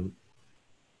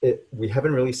 we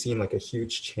haven't really seen like a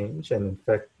huge change, and in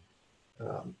fact,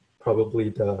 probably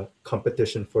the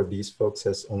competition for these folks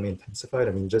has only intensified.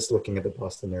 I mean, just looking at the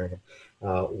Boston area,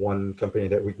 one company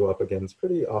that we go up against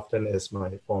pretty often is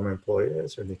my former employer,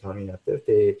 certainly County Active.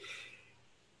 They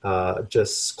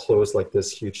just closed like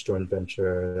this huge joint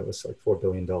venture that was like $4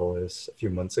 billion a few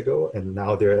months ago, and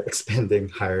now they're expanding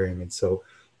hiring. And so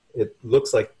it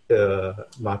looks like the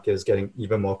market is getting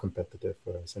even more competitive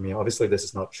for us. I mean, obviously this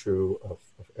is not true of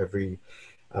every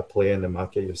player in the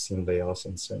market. You've seen layoffs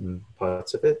in certain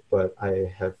parts of it, but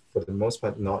I have, for the most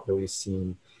part, not really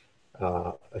seen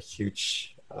a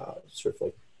huge sort of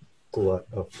like glut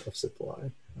of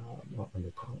supply on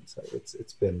the talent side.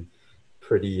 It's been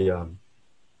pretty,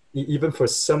 even for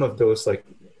some of those, like,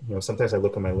 sometimes I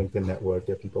look on my LinkedIn network,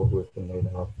 there are people who have been laid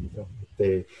off,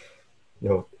 they,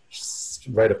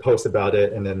 write a post about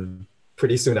it, and then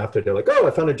pretty soon after they're like, oh,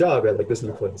 I found a job at like this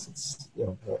new place. It's,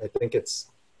 I think it's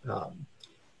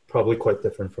probably quite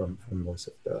different from most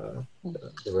of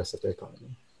the rest of the economy.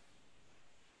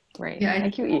 Great. Yeah,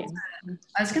 thank you, Ian.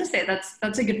 I was going to say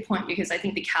that's a good point, because I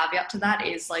think the caveat to that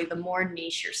is like the more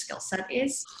niche your skill set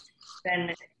is,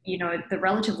 then the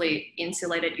relatively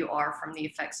insulated you are from the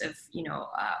effects of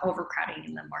overcrowding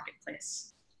in the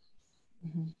marketplace.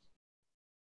 Mm-hmm.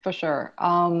 For sure.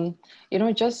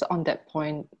 Just on that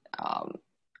point,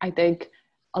 I think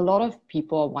a lot of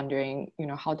people are wondering,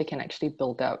 how they can actually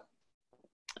build up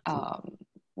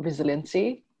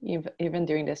resiliency even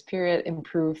during this period,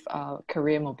 improve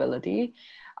career mobility.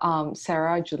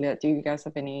 Sara, Juliette, do you guys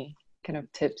have any kind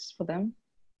of tips for them?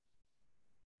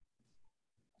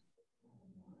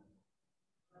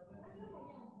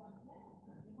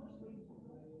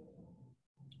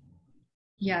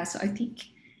 Yeah, so I think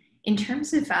in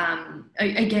terms of,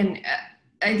 again,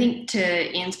 I think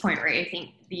to Ian's point, right, I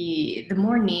think the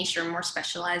more niche or more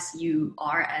specialized you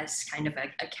are as kind of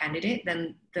a candidate,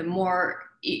 then the more,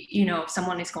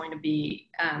 someone is going to be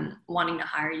wanting to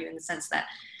hire you, in the sense that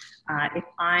if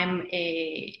I'm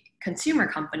a consumer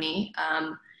company,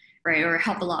 right, or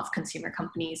help a lot of consumer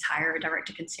companies hire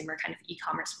direct-to-consumer kind of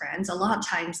e-commerce brands, a lot of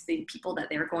times the people that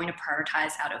they're going to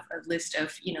prioritize out of a list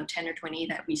of 10 or 20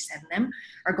 that we send them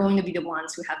are going to be the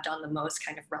ones who have done the most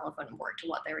kind of relevant work to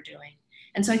what they're doing.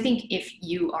 And so I think if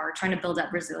you are trying to build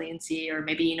up resiliency, or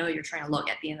maybe you're trying to look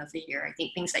at the end of the year, I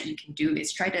think things that you can do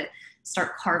is try to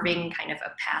start carving kind of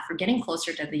a path, or getting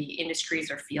closer to the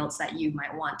industries or fields that you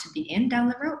might want to be in down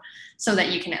the road, so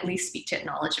that you can at least speak to it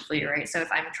knowledgeably, right? So if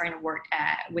I'm trying to work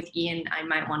with Ian, I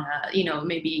might want to,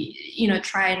 maybe,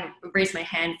 try and raise my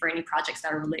hand for any projects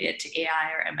that are related to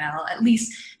AI or ML, at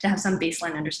least to have some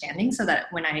baseline understanding, so that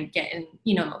when I get in,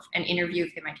 an interview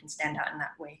with him, I can stand out in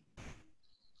that way.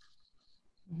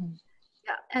 Mhm.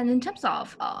 Yeah, and in terms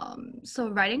of so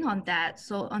writing on that,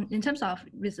 in terms of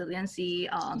resiliency,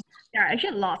 there are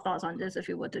actually a lot of thoughts on this. If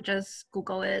you were to just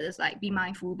Google it, it's like be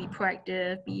mindful, be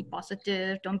proactive, be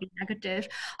positive, don't be negative.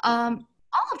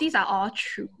 All of these are all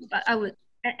true, but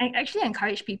I actually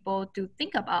encourage people to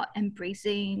think about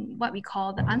embracing what we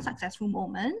call the unsuccessful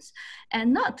moments,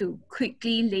 and not to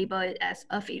quickly label it as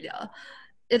a failure.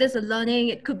 It is a learning,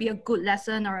 it could be a good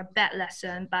lesson or a bad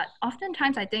lesson, but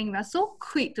oftentimes I think we're so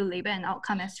quick to label an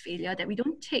outcome as failure that we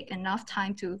don't take enough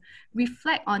time to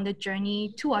reflect on the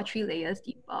journey 2 or 3 layers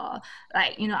deeper.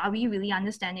 Like, are we really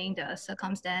understanding the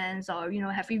circumstance, or,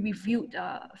 have we reviewed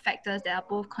the factors that are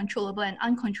both controllable and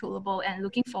uncontrollable and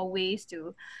looking for ways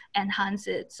to enhance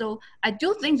it? So I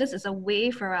do think this is a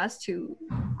way for us to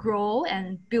grow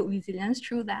and build resilience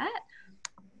through that.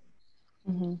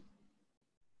 Mm-hmm.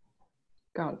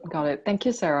 Got it. Thank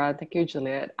you, Sarah. Thank you,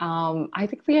 Juliette. I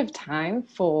think we have time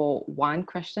for one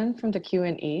question from the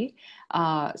Q&A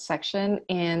section.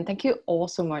 And thank you all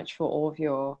so much for all of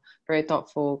your very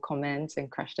thoughtful comments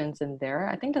and questions in there.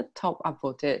 I think the top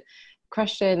upvoted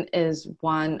question is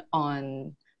one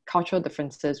on cultural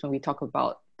differences when we talk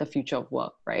about the future of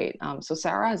work, right? So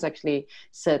Sarah has actually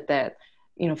said that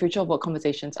future of work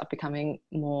conversations are becoming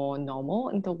more normal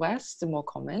in the West and more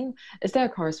common. Is there a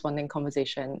corresponding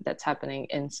conversation that's happening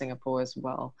in Singapore as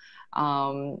well?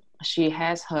 She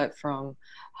has heard from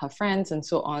her friends and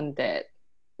so on that,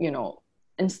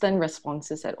 instant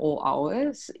responses at all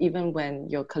hours, even when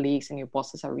your colleagues and your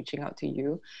bosses are reaching out to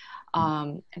you.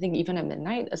 I think even at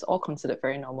midnight is all considered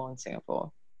very normal in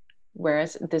Singapore.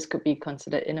 Whereas this could be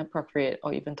considered inappropriate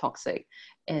or even toxic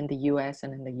in the US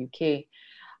and in the UK.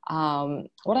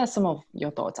 What are some of your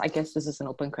thoughts? I guess this is an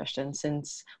open question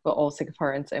since we're all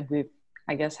Singaporeans and we've,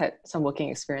 I guess, had some working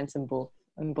experience in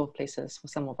both places for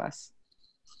some of us.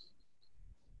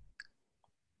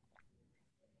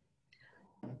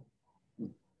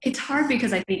 It's hard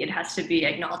because I think it has to be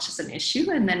acknowledged as an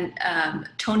issue, and then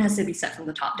tone has to be set from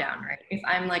the top down, right? If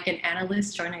I'm like an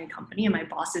analyst joining a company and my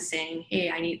boss is saying,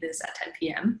 hey, I need this at 10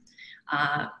 p.m.,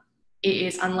 it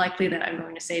is unlikely that I'm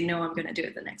going to say, no, I'm going to do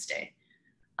it the next day.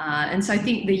 And so I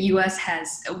think the US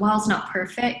has, while it's not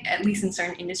perfect, at least in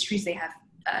certain industries, they have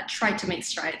tried to make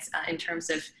strides in terms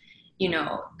of,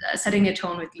 setting a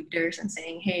tone with leaders and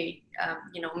saying, hey,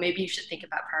 maybe you should think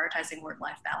about prioritizing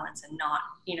work-life balance and not,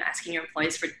 asking your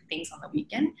employees for things on the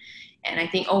weekend. And I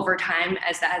think over time,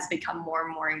 as that has become more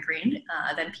and more ingrained,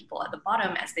 then people at the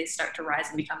bottom, as they start to rise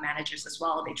and become managers as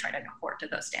well, they try to conform to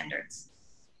those standards.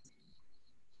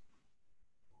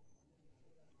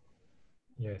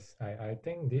 Yes, I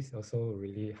think this also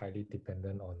really highly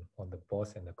dependent on the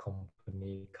boss and the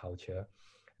company culture.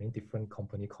 I mean, different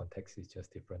company context is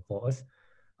just different. For us,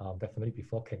 definitely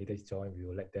before candidates join, we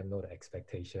will let them know the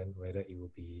expectation, whether it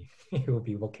will be it will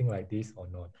be working like this or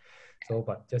not. So,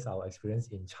 but just our experience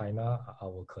in China,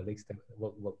 our colleagues that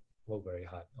work very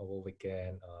hard over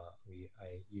weekend.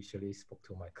 I usually spoke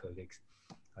to my colleagues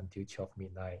until 12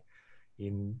 midnight.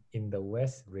 In the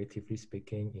West, relatively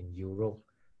speaking, in Europe,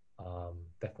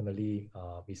 definitely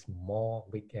is more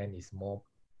weekend, is more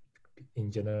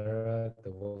in general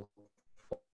the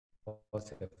workforce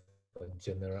have a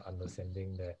general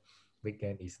understanding that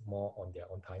weekend is more on their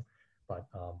own time. But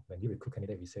when you recruit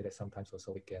candidate, we say that sometimes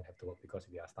also weekend have to work because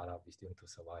we are startup, we still need to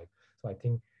survive. So I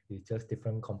think it's just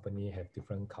different company have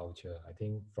different culture. I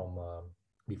think from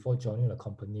before joining the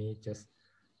company, just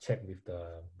check with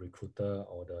the recruiter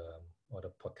or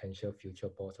the potential future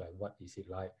boss, like what is it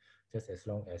like? Just as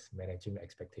long as managing the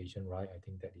expectation, right? I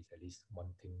think that is at least one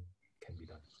thing can be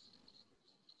done.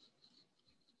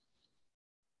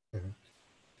 Mm-hmm.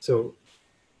 So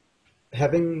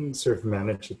having sort of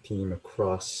managed a team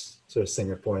across sort of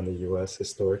Singapore and the US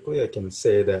historically, I can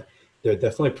say that there are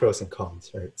definitely pros and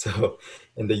cons, right? So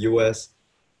in the US,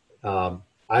 I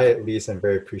at least am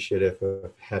very appreciative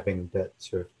of having that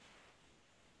sort of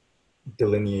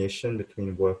delineation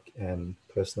between work and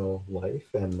personal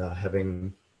life and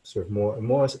having sort of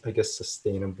more, I guess,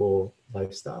 sustainable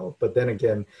lifestyle. But then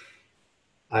again,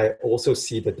 I also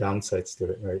see the downsides to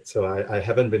it, right? So I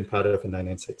haven't been part of a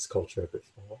 996 culture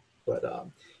before, but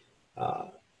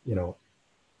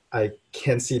I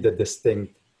can see the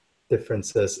distinct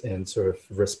differences in sort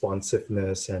of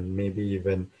responsiveness and maybe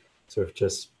even sort of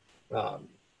just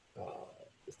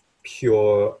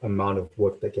pure amount of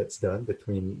work that gets done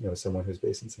between someone who's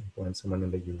based in Singapore and someone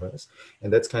in the US,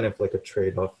 and that's kind of like a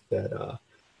trade-off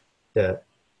that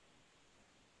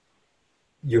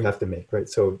you have to make, right?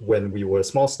 So when we were a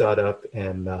small startup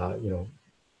and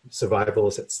survival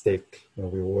is at stake. You know,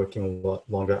 we were working a lot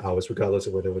longer hours, regardless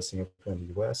of whether it was Singapore and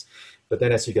the US. But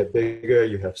then as you get bigger,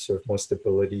 you have sort of more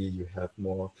stability, you have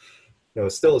more, you know,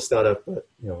 still a startup, but,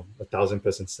 you know,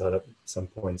 1,000-person startup at some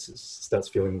points starts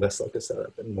feeling less like a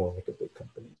startup and more like a big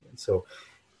company. And so,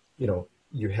 you know,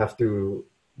 you have to,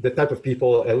 the type of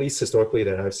people, at least historically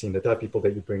that I've seen, the type of people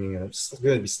that you're bringing in is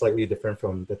going to be slightly different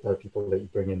from the type of people that you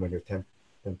bring in when you're a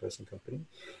 10-person company.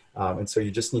 And so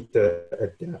you just need to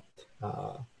adapt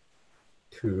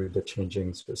to the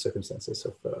changing sort of circumstances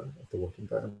of the work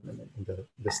environment and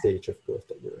the stage of growth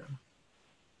that you're in.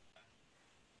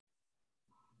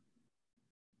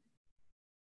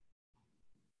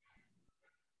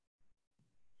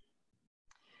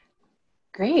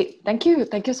 Great. Thank you.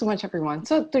 Thank you so much, everyone.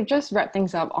 So to just wrap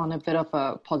things up on a bit of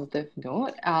a positive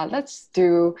note, let's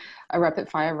do a rapid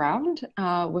fire round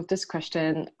with this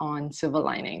question on silver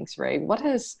linings, right? What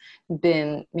has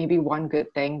been maybe one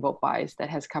good thing work-wise that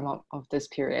has come out of this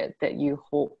period that you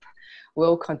hope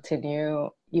will continue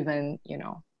even, you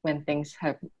know, when things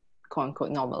have quote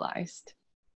unquote normalized?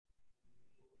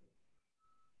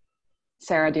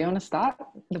 Sarah, do you want to start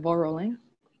the ball rolling?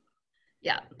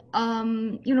 Yeah,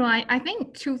 you know, I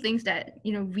think two things that,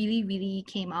 you know, really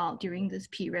came out during this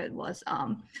period was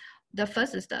the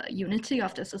first is the unity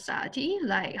of the society,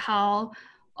 like how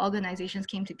organizations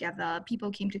came together, people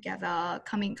came together,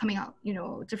 coming out, you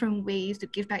know, different ways to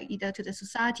give back either to the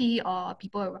society or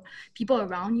people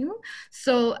around you.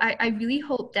 So I really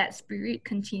hope that spirit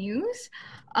continues.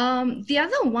 The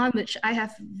other one which I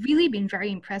have really been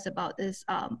very impressed about is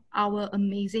our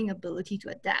amazing ability to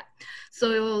adapt. So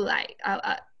like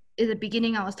in the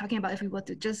beginning, I was talking about if we were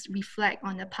to just reflect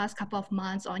on the past couple of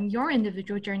months on your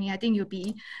individual journey, I think you'll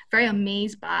be very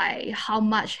amazed by how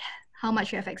much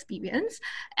you have experienced.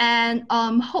 And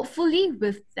hopefully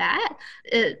with that,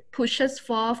 it pushes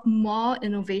forth more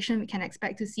innovation we can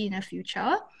expect to see in the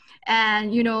future.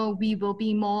 And, you know, we will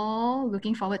be more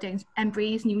looking forward to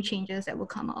embrace new changes that will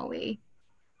come our way.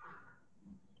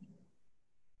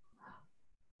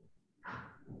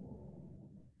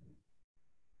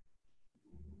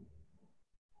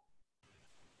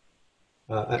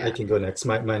 I can go next.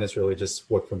 Mine is really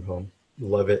just work from home.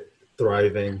 Love it,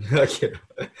 thriving.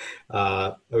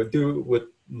 I would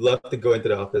love to go into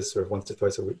the office sort of once or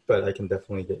twice a week, but I can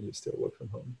definitely get used to a work from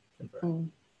home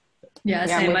environment. Yeah,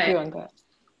 Yeah, same. I'm with you on that.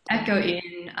 Echo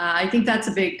in. I think that's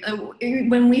a big,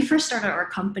 when we first started our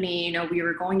company, you know, we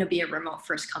were going to be a remote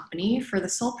first company for the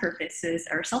sole purposes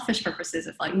or selfish purposes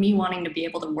of like me wanting to be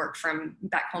able to work from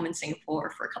back home in Singapore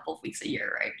for a couple of weeks a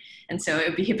year, right? And so it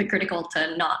would be hypocritical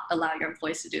to not allow your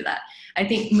employees to do that. I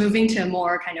think moving to a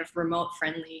more kind of remote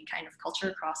friendly kind of culture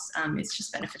across, it's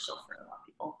just beneficial for a lot of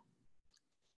people.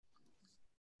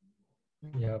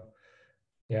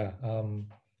 Yeah.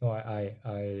 No,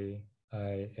 I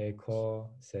echo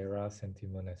Sarah's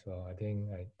sentiment as well. I think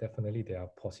definitely there are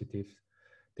positive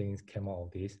things came out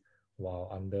of this, while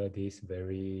under this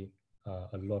very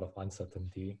a lot of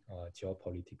uncertainty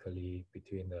geopolitically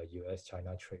between the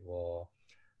US-China trade war,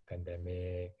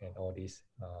 pandemic, and all this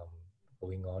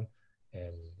going on,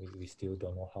 and we still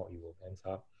don't know how it will end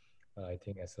up. I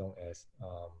think as long as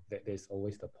there's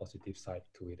always the positive side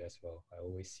to it as well. I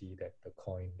always see that the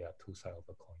coin, there are two sides of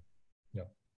the coin. Yeah.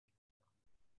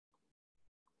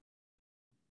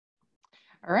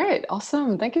 All right,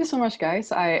 awesome. Thank you so much,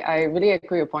 guys. I really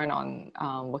agree your point on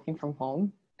working from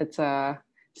home. It's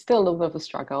still a little bit of a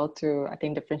struggle to, I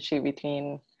think, differentiate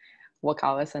between work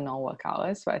hours and non-work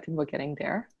hours, but I think we're getting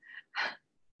there.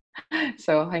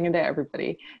 So hang in there,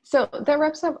 everybody. So that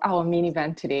wraps up our main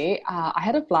event today. I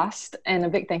had a blast, and a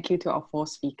big thank you to our four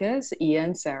speakers,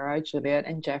 Ian, Sarah, Juliette,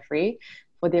 and Jeffrey,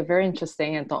 for their very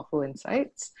interesting and thoughtful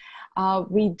insights.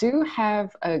 We do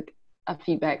have a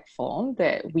feedback form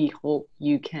that we hope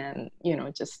you can, you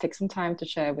know, just take some time to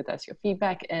share with us your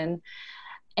feedback in.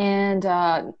 And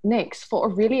next, for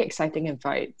a really exciting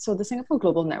invite. So the Singapore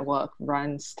Global Network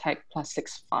runs Tech Plus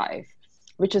 65,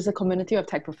 which is a community of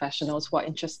tech professionals who are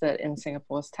interested in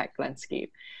Singapore's tech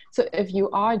landscape. So if you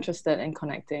are interested in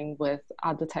connecting with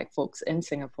other tech folks in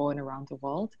Singapore and around the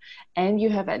world, and you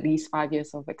have at least 5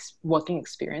 years of working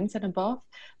experience and above,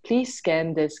 please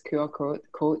scan this QR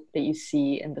code that you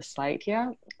see in the slide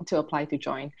here to apply to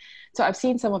join. So I've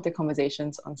seen some of the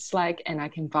conversations on Slack, and I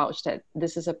can vouch that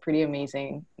this is a pretty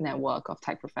amazing network of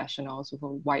tech professionals with a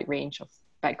wide range of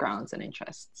backgrounds and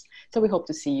interests. So we hope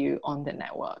to see you on the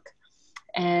network.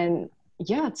 And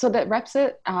yeah, so that wraps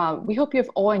it. We hope you've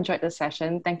all enjoyed the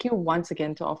session. Thank you once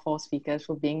again to our four speakers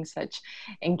for being such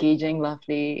engaging,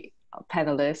 lovely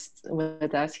panelists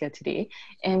with us here today.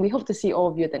 And we hope to see all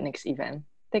of you at the next event.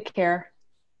 Take care.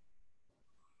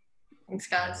 Thanks,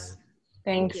 guys.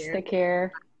 Thanks. you. Take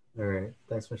care. All right.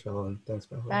 Thanks, Michelle, and thanks,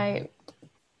 Valerie. Bye.